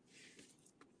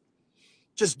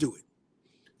 Just do it.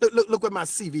 Look at my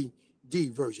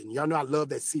CVD version. Y'all know I love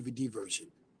that CVD version.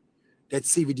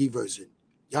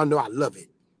 Y'all know I love it.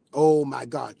 Oh my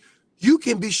God. You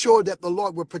can be sure that the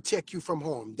Lord will protect you from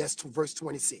harm. That's verse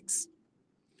 26.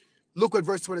 Look what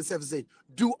verse 27 says.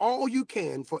 Do all you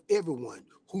can for everyone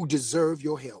who deserve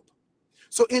your help.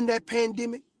 So in that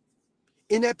pandemic,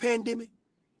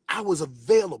 I was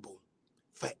available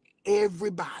for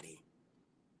everybody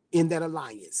in that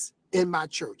alliance, in my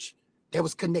church that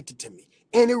was connected to me.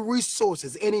 Any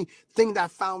resources, anything that I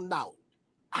found out,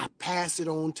 I pass it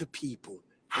on to people.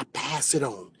 I pass it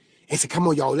on and say, come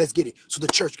on, y'all, let's get it so the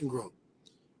church can grow.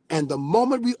 And the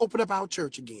moment we opened up our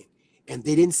church again, and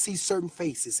they didn't see certain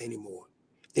faces anymore,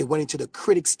 they went into the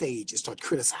critic stage and started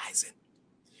criticizing.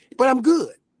 But I'm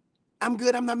good. I'm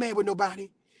good. I'm not mad with nobody.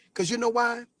 Because you know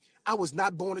why? I was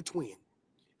not born a twin.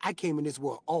 I came in this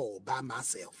world all by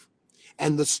myself.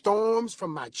 And the storms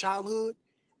from my childhood,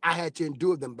 I had to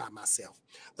endure them by myself.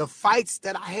 The fights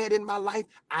that I had in my life,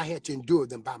 I had to endure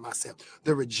them by myself.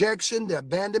 The rejection, the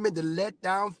abandonment, the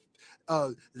letdown,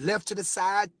 left to the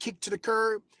side, kicked to the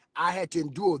curb, I had to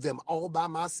endure them all by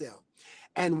myself.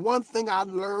 And one thing I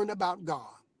learned about God,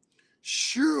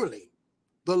 surely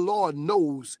the Lord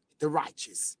knows the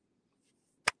righteous.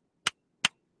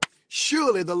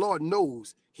 Surely the Lord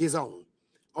knows his own.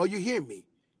 Oh, you hear me?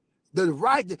 The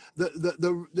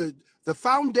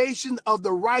foundation of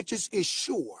the righteous is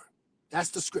sure. That's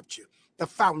the scripture. The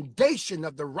foundation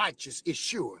of the righteous is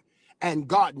sure, and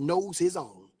God knows his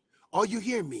own. Oh, you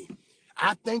hear me?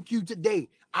 I thank you today.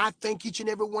 I thank each and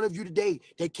every one of you today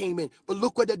that came in. But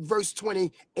look what that verse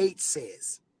 28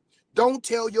 says. Don't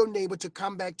tell your neighbor to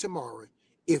come back tomorrow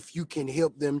if you can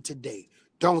help them today.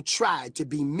 Don't try to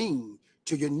be mean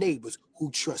to your neighbors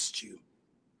who trust you.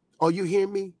 Oh, you hear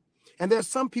me? And there's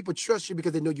some people trust you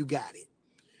because they know you got it.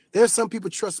 There's some people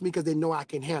trust me because they know I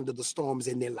can handle the storms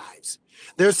in their lives.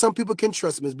 There's some people can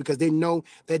trust me because they know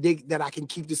that I can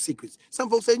keep the secrets. Some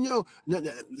folks say,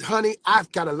 honey,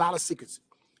 I've got a lot of secrets.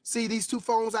 See these two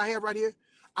phones I have right here?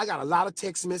 I got a lot of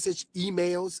text message,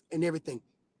 emails, and everything.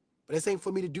 But this ain't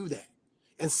for me to do that.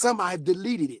 And some I have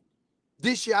deleted it.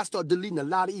 This year I started deleting a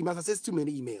lot of emails. I said, it's too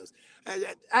many emails.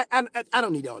 I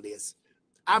don't need all this.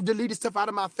 I've deleted stuff out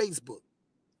of my Facebook.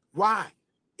 Why?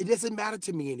 It doesn't matter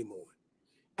to me anymore.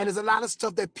 And there's a lot of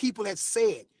stuff that people have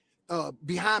said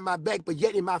behind my back, but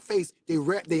yet in my face, they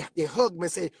hug me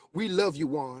and say, we love you,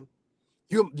 Juan.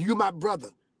 You're my brother.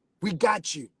 We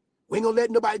got you. We ain't gonna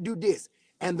let nobody do this.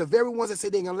 And the very ones that say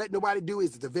they ain't gonna let nobody do it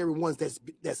is the very ones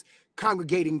that's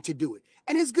congregating to do it.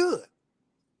 And it's good.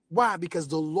 Why? Because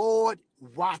the Lord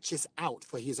watches out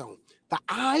for his own. The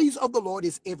eyes of the Lord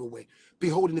is everywhere,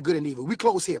 beholding the good and evil. We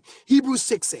close here. Hebrews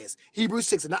 6 says, Hebrews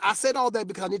 6. And I said all that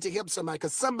because I need to help somebody,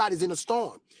 because somebody's in a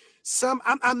storm.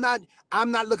 I'm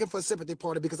not looking for a sympathy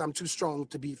party because I'm too strong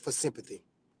to be for sympathy.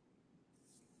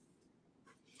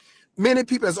 Many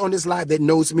people that's on this live that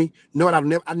knows me know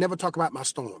that I never talk about my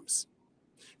storms.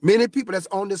 Many people that's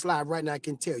on this live right now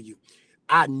can tell you,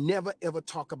 I never, ever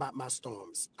talk about my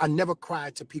storms. I never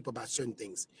cry to people about certain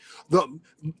things.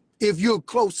 If you're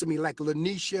close to me, like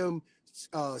Lanisha,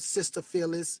 Sister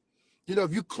Phyllis,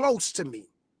 if you're close to me,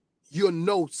 you'll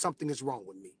know something is wrong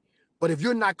with me. But if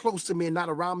you're not close to me and not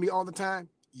around me all the time,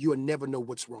 you'll never know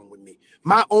what's wrong with me.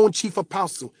 My own chief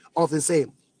apostle often said,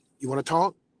 you want to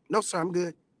talk? No, sir, I'm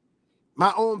good.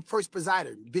 My own first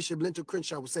presider, Bishop Linton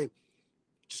Crenshaw, would say,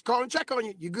 just call and check on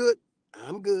you. You good?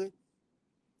 I'm good.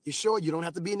 You sure you don't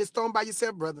have to be in this storm by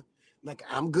yourself, brother? Like,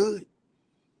 I'm good.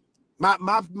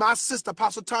 My sister,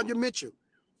 Apostle Tanya Mitchell,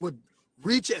 would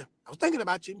reach out. I was thinking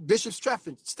about you. Bishop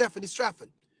Stephanie Strafford.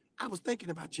 I was thinking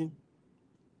about you.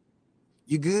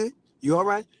 You good? You all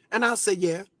right? And I'll say,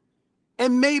 yeah.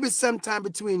 And maybe sometime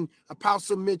between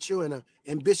Apostle Mitchell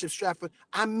and Bishop Strafford,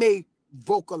 I may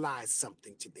vocalize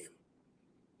something to them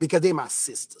because they're my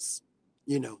sisters,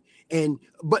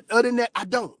 but other than that, I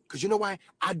don't. Because you know why?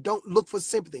 I don't look for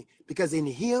sympathy, because in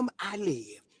him I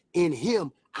live, in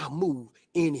him I move,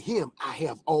 in him I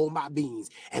have all my beings.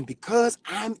 And because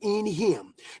I'm in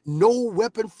him, no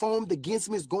weapon formed against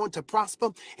me is going to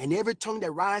prosper. And every tongue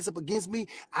that rises up against me,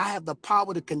 I have the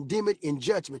power to condemn it in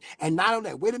judgment. And not only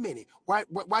that, wait a minute.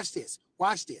 Watch this.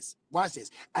 Watch this. Watch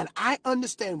this. And I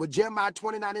understand what Jeremiah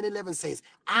 29:11 says.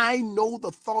 I know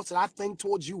the thoughts that I think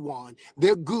towards you, Juan.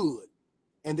 They're good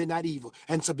and they're not evil.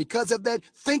 And so because of that,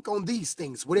 think on these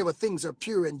things, whatever things are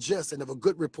pure and just and of a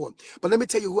good report. But let me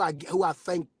tell you who I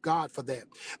thank God for that.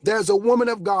 There's a woman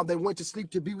of God that went to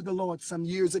sleep to be with the Lord some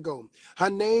years ago. Her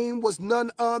name was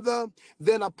none other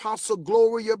than Apostle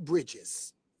Gloria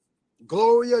Bridges.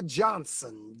 Gloria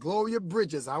Johnson, Gloria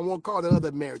Bridges. I won't call the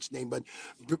other marriage name, but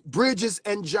Bridges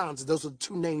and Johnson. Those are the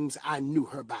two names I knew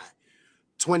her by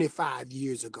 25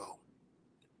 years ago,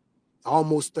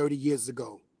 almost 30 years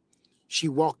ago. She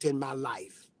walked in my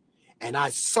life, and I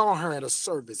saw her at a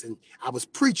service, and I was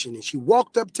preaching, and she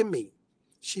walked up to me.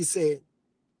 She said,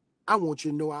 I want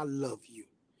you to know I love you.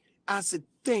 I said,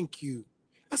 thank you.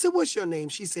 I said, what's your name?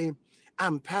 She said,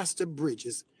 I'm Pastor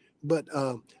Bridges. But,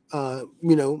 I'm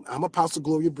Apostle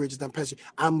Gloria Bridges.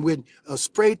 I'm with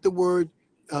Spread the Word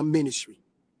Ministry.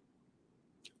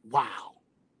 Wow.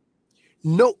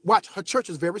 No, watch, her church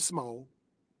is very small.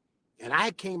 And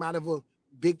I came out of a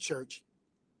big church.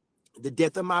 The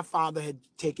death of my father had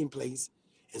taken place.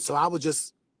 And so I was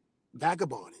just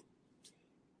vagabonding.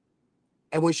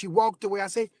 And when she walked away, I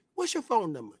said, what's your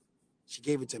phone number? She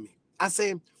gave it to me. I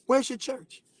said, where's your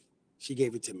church? She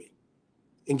gave it to me.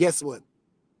 And guess what?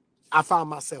 I found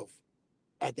myself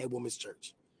at that woman's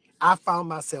church. I found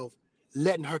myself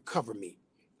letting her cover me.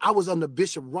 I was under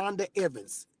Bishop Rhonda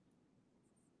Evans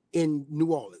in New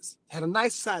Orleans. Had a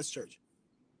nice sized church.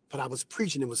 But I was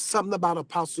preaching. It was something about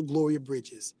Apostle Gloria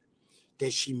Bridges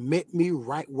that she met me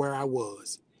right where I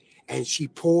was. And she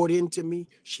poured into me.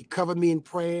 She covered me in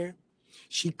prayer.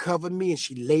 She covered me and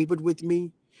she labored with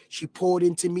me. She poured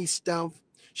into me stuff.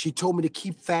 She told me to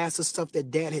keep fast the stuff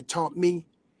that Dad had taught me.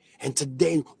 And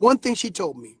today, one thing she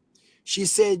told me, she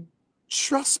said,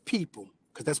 trust people,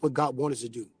 because that's what God wanted us to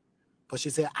do. But she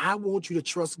said, I want you to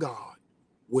trust God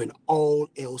when all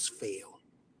else fails.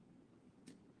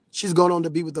 She's gone on to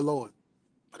be with the Lord,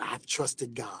 but I've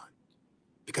trusted God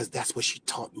because that's what she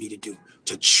taught me to do,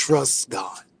 to trust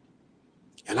God.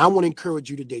 And I want to encourage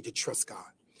you today to trust God.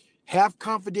 Have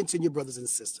confidence in your brothers and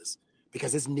sisters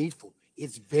because it's needful.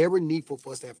 It's very needful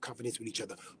for us to have confidence with each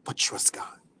other, but trust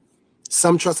God.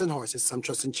 Some trust in horses, some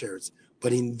trust in chariots,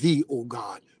 but in thee, O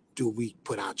God, do we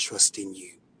put our trust in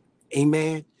you.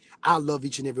 Amen. I love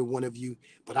each and every one of you,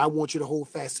 but I want you to hold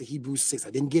fast to Hebrews 6.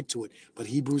 I didn't get to it, but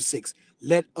Hebrews 6.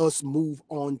 Let us move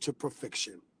on to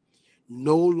perfection.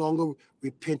 No longer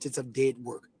repentance of dead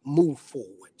work. Move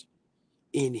forward.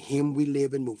 In him we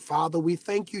live and move. Father, we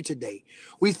thank you today.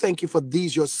 We thank you for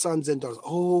these, your sons and daughters.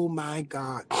 Oh, my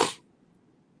God.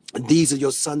 These are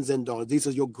your sons and daughters. These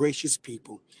are your gracious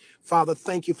people. Father,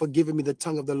 thank you for giving me the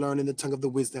tongue of the learned and the tongue of the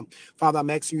wisdom. Father, I'm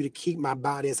asking you to keep my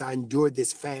body as I endure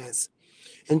this fast.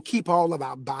 And keep all of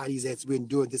our bodies as we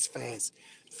endure this fast.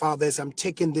 Father, as I'm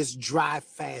taking this dry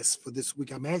fast for this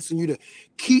week, I'm asking you to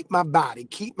keep my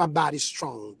body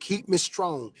strong. Keep me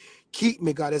strong. Keep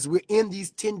me, God, as we're in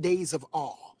these 10 days of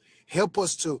awe. Help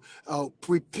us to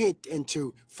repent and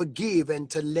to forgive and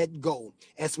to let go.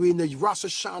 As we're in the Rosh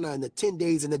Hashanah and the 10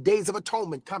 days and the days of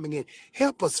atonement coming in,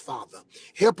 help us, Father.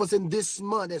 Help us in this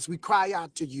month as we cry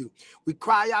out to you. We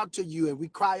cry out to you and we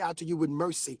cry out to you with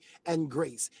mercy and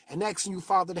grace. And asking you,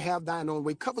 Father, to have thine own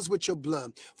way. Cover us with your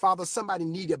blood. Father, somebody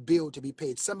need a bill to be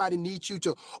paid. Somebody needs you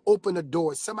to open a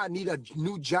door. Somebody need a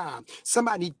new job.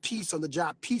 Somebody need peace on the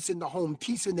job, peace in the home,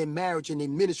 peace in their marriage and their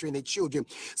ministry and their children.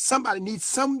 Somebody needs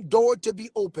some door to be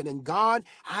open. And God,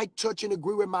 I touch and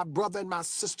agree with my brother and my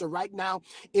sister right now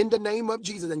in the name of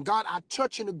Jesus. And God, I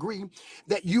touch and agree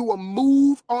that you will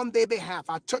move on their behalf.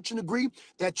 I touch and agree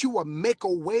that you will make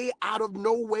a way out of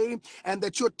no way and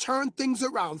that you'll turn things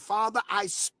around. Father, I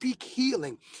speak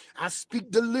healing. I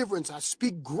speak deliverance. I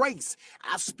speak grace.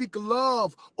 I speak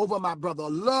love over my brother,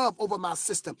 love over my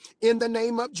sister in the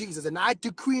name of Jesus. And I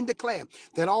decree and declare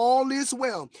that all is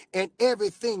well and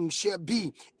everything shall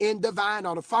be in divine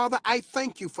order. Father, I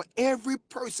thank you for every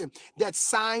person that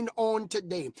signed on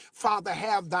today. Father,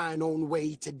 have thine own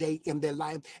way today in their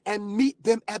life and meet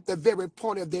them at the very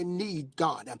point of their need,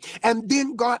 God. And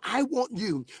then, God, I want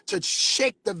you to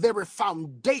shake the very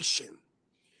foundation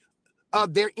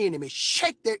of their enemy.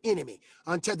 Shake their enemy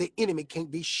until the enemy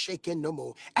can't be shaken no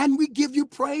more. And we give you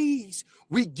praise.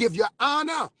 We give you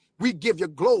honor. We give you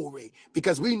glory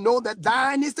because we know that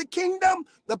thine is the kingdom,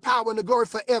 the power, and the glory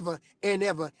forever and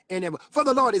ever and ever. For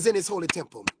the Lord is in his holy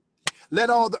temple. Let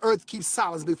all the earth keep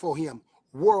silence before him,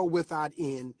 world without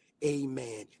end.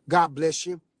 Amen. God bless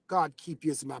you. God keep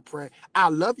you is my prayer. I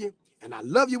love you, and I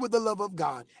love you with the love of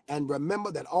God. And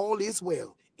remember that all is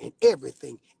well and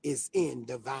everything is in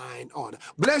divine order.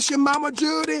 Bless you, Mama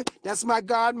Judy. That's my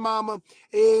God, Mama.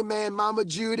 Amen, Mama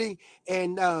Judy,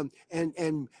 and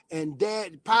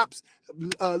Dad Pops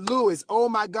Lewis. Oh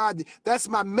my God, that's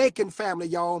my Macon family,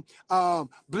 y'all.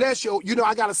 Bless you. You know,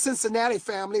 I got a Cincinnati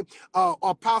family.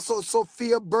 Apostle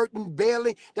Sophia Burton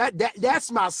Bailey.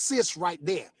 That's my sis right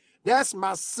there. That's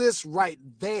my sis right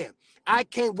there. I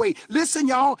can't wait. Listen,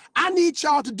 y'all, I need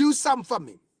y'all to do something for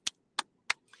me.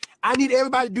 I need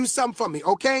everybody to do something for me,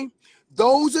 okay?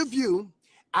 Those of you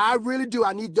I really do.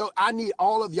 I need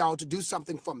all of y'all to do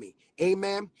something for me.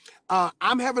 Amen.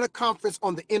 I'm having a conference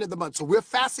on the end of the month. So we're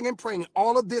fasting and praying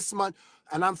all of this month.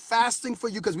 And I'm fasting for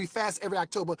you because we fast every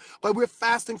October. But we're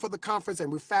fasting for the conference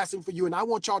and we're fasting for you. And I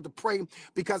want y'all to pray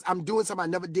because I'm doing something I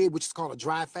never did, which is called a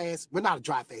dry fast. Well, not a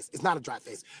dry fast. It's not a dry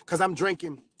fast because I'm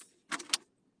drinking.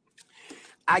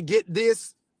 I get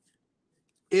this.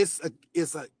 It's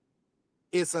a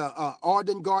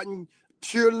Arden Garden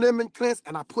pure lemon cleanse,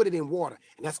 and I put it in water,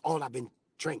 and that's all I've been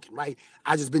drinking. Right?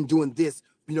 I just been doing this,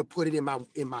 put it in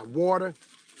my water,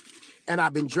 and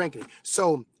I've been drinking it.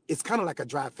 So it's kind of like a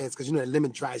dry fast because the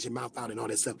lemon dries your mouth out and all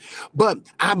that stuff. But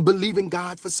I'm believing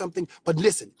God for something. But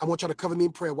listen, I want y'all to cover me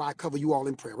in prayer while I cover you all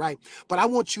in prayer, right? But I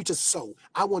want you to sow.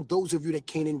 I want those of you that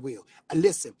can and will.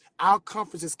 Listen, our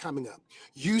conference is coming up.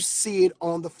 You see it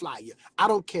on the flyer. I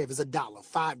don't care if it's $1,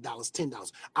 $5,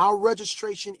 $10. Our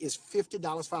registration is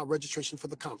 $50 for our registration for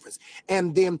the conference.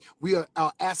 And then we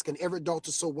are asking every adult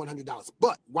to sow $100.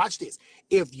 But watch this.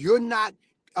 If you're not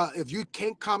if you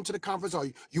can't come to the conference or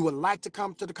you would like to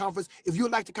come to the conference, if you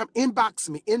would like to come, inbox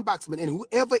me, and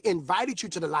whoever invited you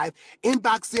to the live,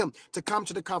 inbox them to come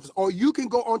to the conference. Or you can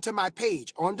go onto my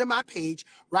page,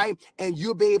 right? And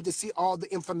you'll be able to see all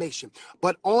the information.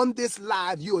 But on this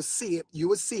live, you will see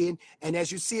it. And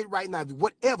as you see it right now,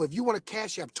 whatever, if you want to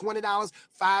cash up $20, $5,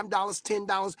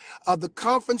 $10, the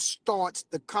conference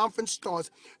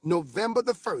starts November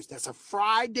the 1st. That's a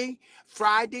Friday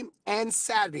and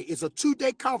Saturday. It's a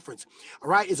 2-day conference. All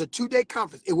right. It's a 2-day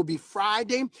conference. It will be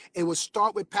Friday. It will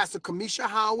start with Pastor Kamisha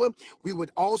Howard. We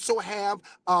would also have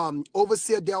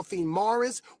Overseer Delphine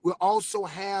Morris. We'll also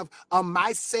have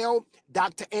myself,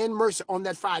 Dr. Ann Mercer on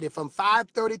that Friday from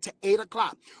 5:30 to 8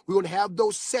 o'clock. We're going to have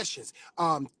those sessions,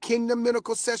 Kingdom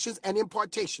Miracle sessions and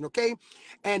Importation. Okay.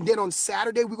 And then on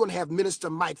Saturday, we're going to have Minister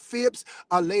Mike Phibbs,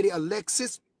 Lady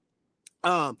Alexis,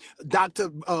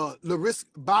 Dr. Larissa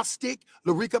Bostic.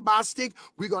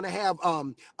 We're gonna have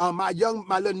my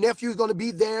little nephew is gonna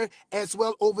be there as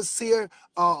well, Overseer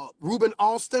Reuben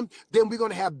Alston. Then we're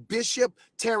gonna have Bishop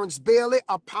Terrence Bailey,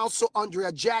 Apostle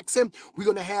Andrea Jackson. We're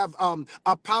gonna have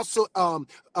Apostle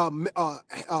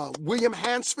William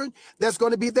Hansford that's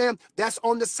gonna be there. That's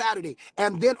on the Saturday.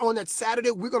 And then on that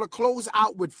Saturday, we're gonna close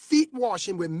out with feet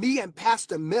washing with me and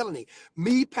Pastor Melanie.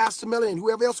 And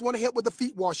whoever else want to help with the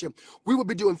feet washing. We will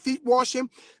be doing feet washing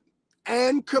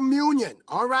and communion.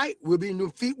 All right. We'll be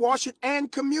doing feet washing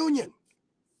and communion.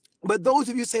 But those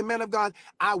of you say, man of God,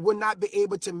 I will not be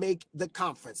able to make the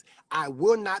conference. I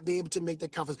will not be able to make the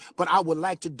conference, but I would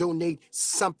like to donate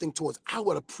something towards. I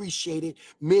would appreciate it.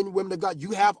 Men, women of God,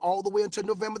 you have all the way until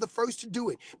November the 1st to do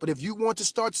it. But if you want to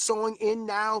start sowing in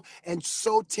now and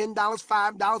sow $10,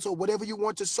 $5, or whatever you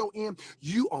want to sow in,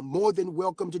 you are more than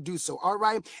welcome to do so. All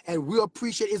right. And we'll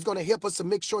appreciate it. It's going to help us to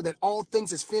make sure that all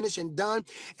things is finished and done.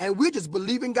 And we're just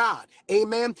believing God.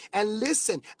 Amen. And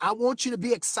listen, I want you to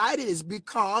be excited is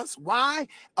because why?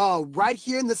 Right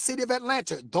here in the city of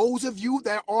Atlanta, those of you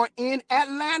that are in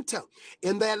Atlanta,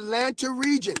 in the Atlanta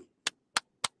region,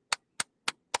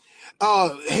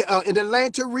 in the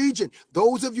Atlanta region,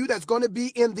 those of you that's going to be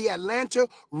in the Atlanta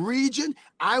region,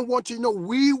 I want you to know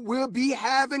we will be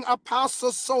having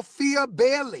Apostle Sophia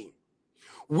Bailey.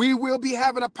 We will be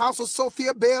having Apostle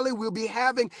Sophia Bailey. We'll be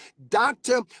having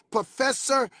Dr.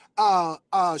 Professor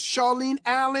Charlene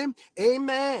Allen.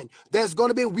 Amen. There's going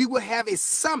to be, we will have a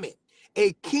summit,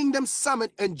 a kingdom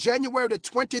summit on January the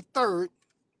 23rd.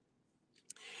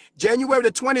 January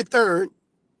the 23rd.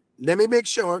 Let me make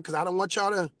sure because I don't want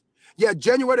y'all to. Yeah,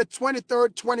 January the 23rd,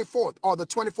 24th, or the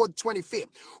 24th, 25th.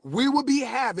 We will be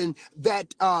having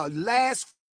that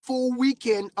last full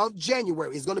weekend of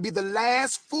January. It's going to be the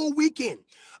last full weekend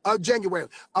of January.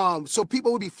 So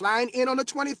people will be flying in on the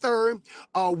 23rd.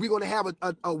 We're going to have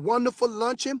a wonderful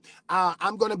luncheon.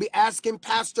 I'm going to be asking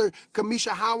Pastor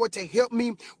Kamisha Howard to help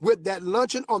me with that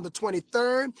luncheon on the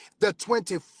 23rd. The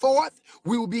 24th,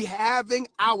 we will be having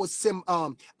our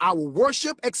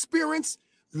worship experience.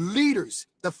 Leaders,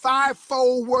 the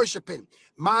fivefold worshiping.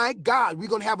 My God, we're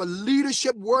going to have a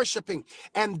leadership worshiping.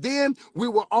 And then we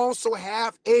will also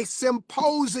have a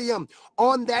symposium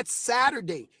on that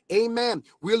Saturday. Amen.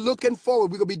 We're looking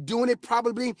forward. We're going to be doing it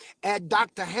probably at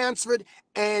Dr. Hansford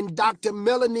and Dr.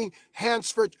 Melanie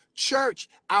Hansford Church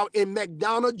out in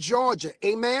McDonough, Georgia.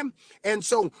 Amen. And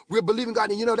so we're believing God.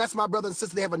 And that's my brother and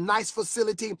sister. They have a nice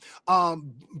facility,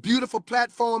 beautiful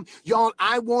platform. Y'all,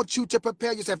 I want you to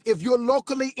prepare yourself. If you're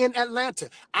locally in Atlanta,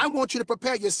 I want you to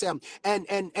prepare yourself and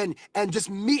just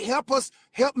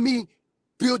help me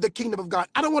build the kingdom of God.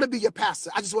 I don't want to be your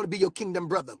pastor. I just want to be your kingdom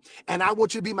brother. And I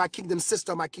want you to be my kingdom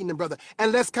sister, my kingdom brother.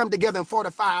 And let's come together and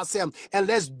fortify ourselves and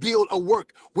let's build a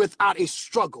work without a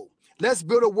struggle. Let's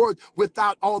build a word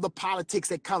without all the politics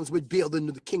that comes with building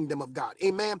the kingdom of God.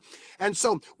 Amen. And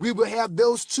so we will have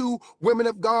those two women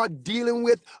of God dealing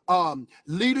with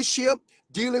leadership,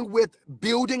 dealing with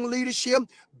building leadership,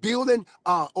 building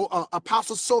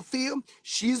Apostle Sophia.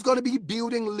 She's going to be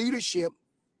building leadership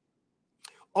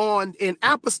on an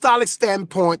apostolic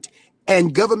standpoint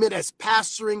and government as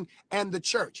pastoring and the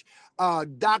church.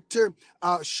 Dr.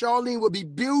 Charlene will be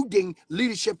building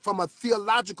leadership from a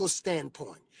theological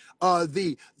standpoint. Not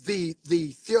the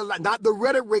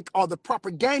rhetoric or the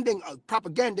propaganding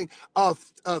of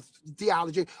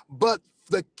theology, but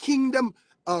the kingdom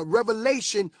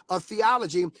revelation of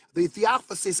theology, the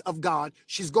theophasis of God.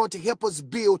 She's going to help us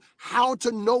build how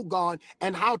to know God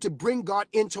and how to bring God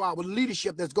into our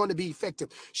leadership that's going to be effective.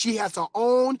 She has her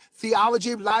own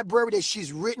theology library that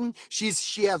she's written. She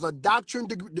has a doctoral.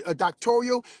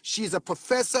 She's a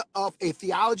professor of a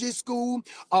theology school.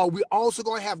 We're also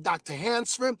going to have Dr.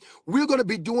 Hansford. We're going to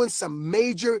be doing some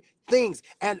major things.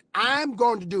 And I'm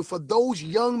going to do, for those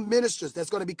young ministers that's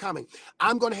going to be coming,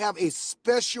 I'm going to have a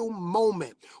special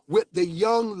moment with the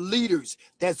young leaders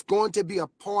that's going to be a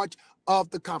part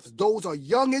of the conference. Those are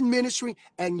young in ministry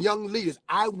and young leaders.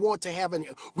 I want to have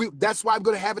that's why I'm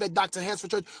going to have it at Dr.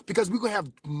 Hansford Church, because we're going to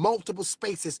have multiple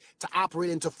spaces to operate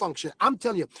and to function. I'm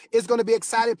telling you, it's going to be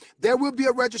exciting. There will be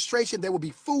a registration. There will be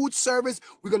food service.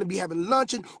 We're going to be having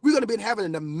luncheon. We're going to be having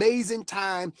an amazing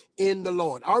time in the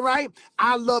Lord. All right.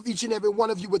 I love each and every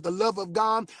one of you with the love of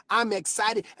God. I'm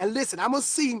excited. And listen, I'm going to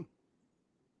see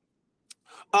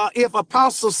if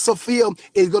Apostle Sophia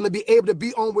is going to be able to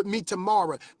be on with me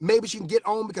tomorrow. Maybe she can get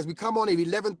on, because we come on at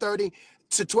 11:30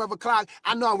 to 12 o'clock.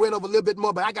 I know I went over a little bit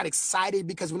more, but I got excited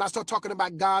because when I start talking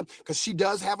about God, because she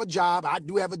does have a job, I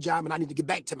do have a job, and I need to get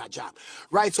back to my job,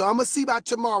 right? So I'm going to see about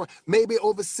tomorrow. Maybe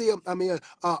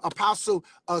Apostle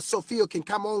Sophia can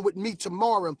come on with me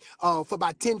tomorrow for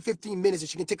about 10-15 minutes, and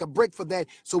she can take a break for that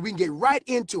so we can get right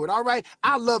into it, all right?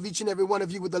 I love each and every one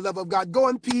of you with the love of God. Go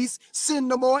in peace, sin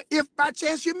no more. If by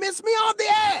chance you miss me on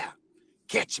the air,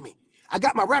 catch me. I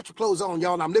got my rapture clothes on,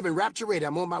 y'all. I'm living rapture ready.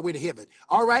 I'm on my way to heaven.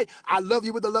 All right. I love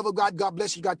you with the love of God. God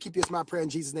bless you. God keep you. It's my prayer. In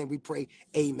Jesus' name we pray.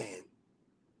 Amen.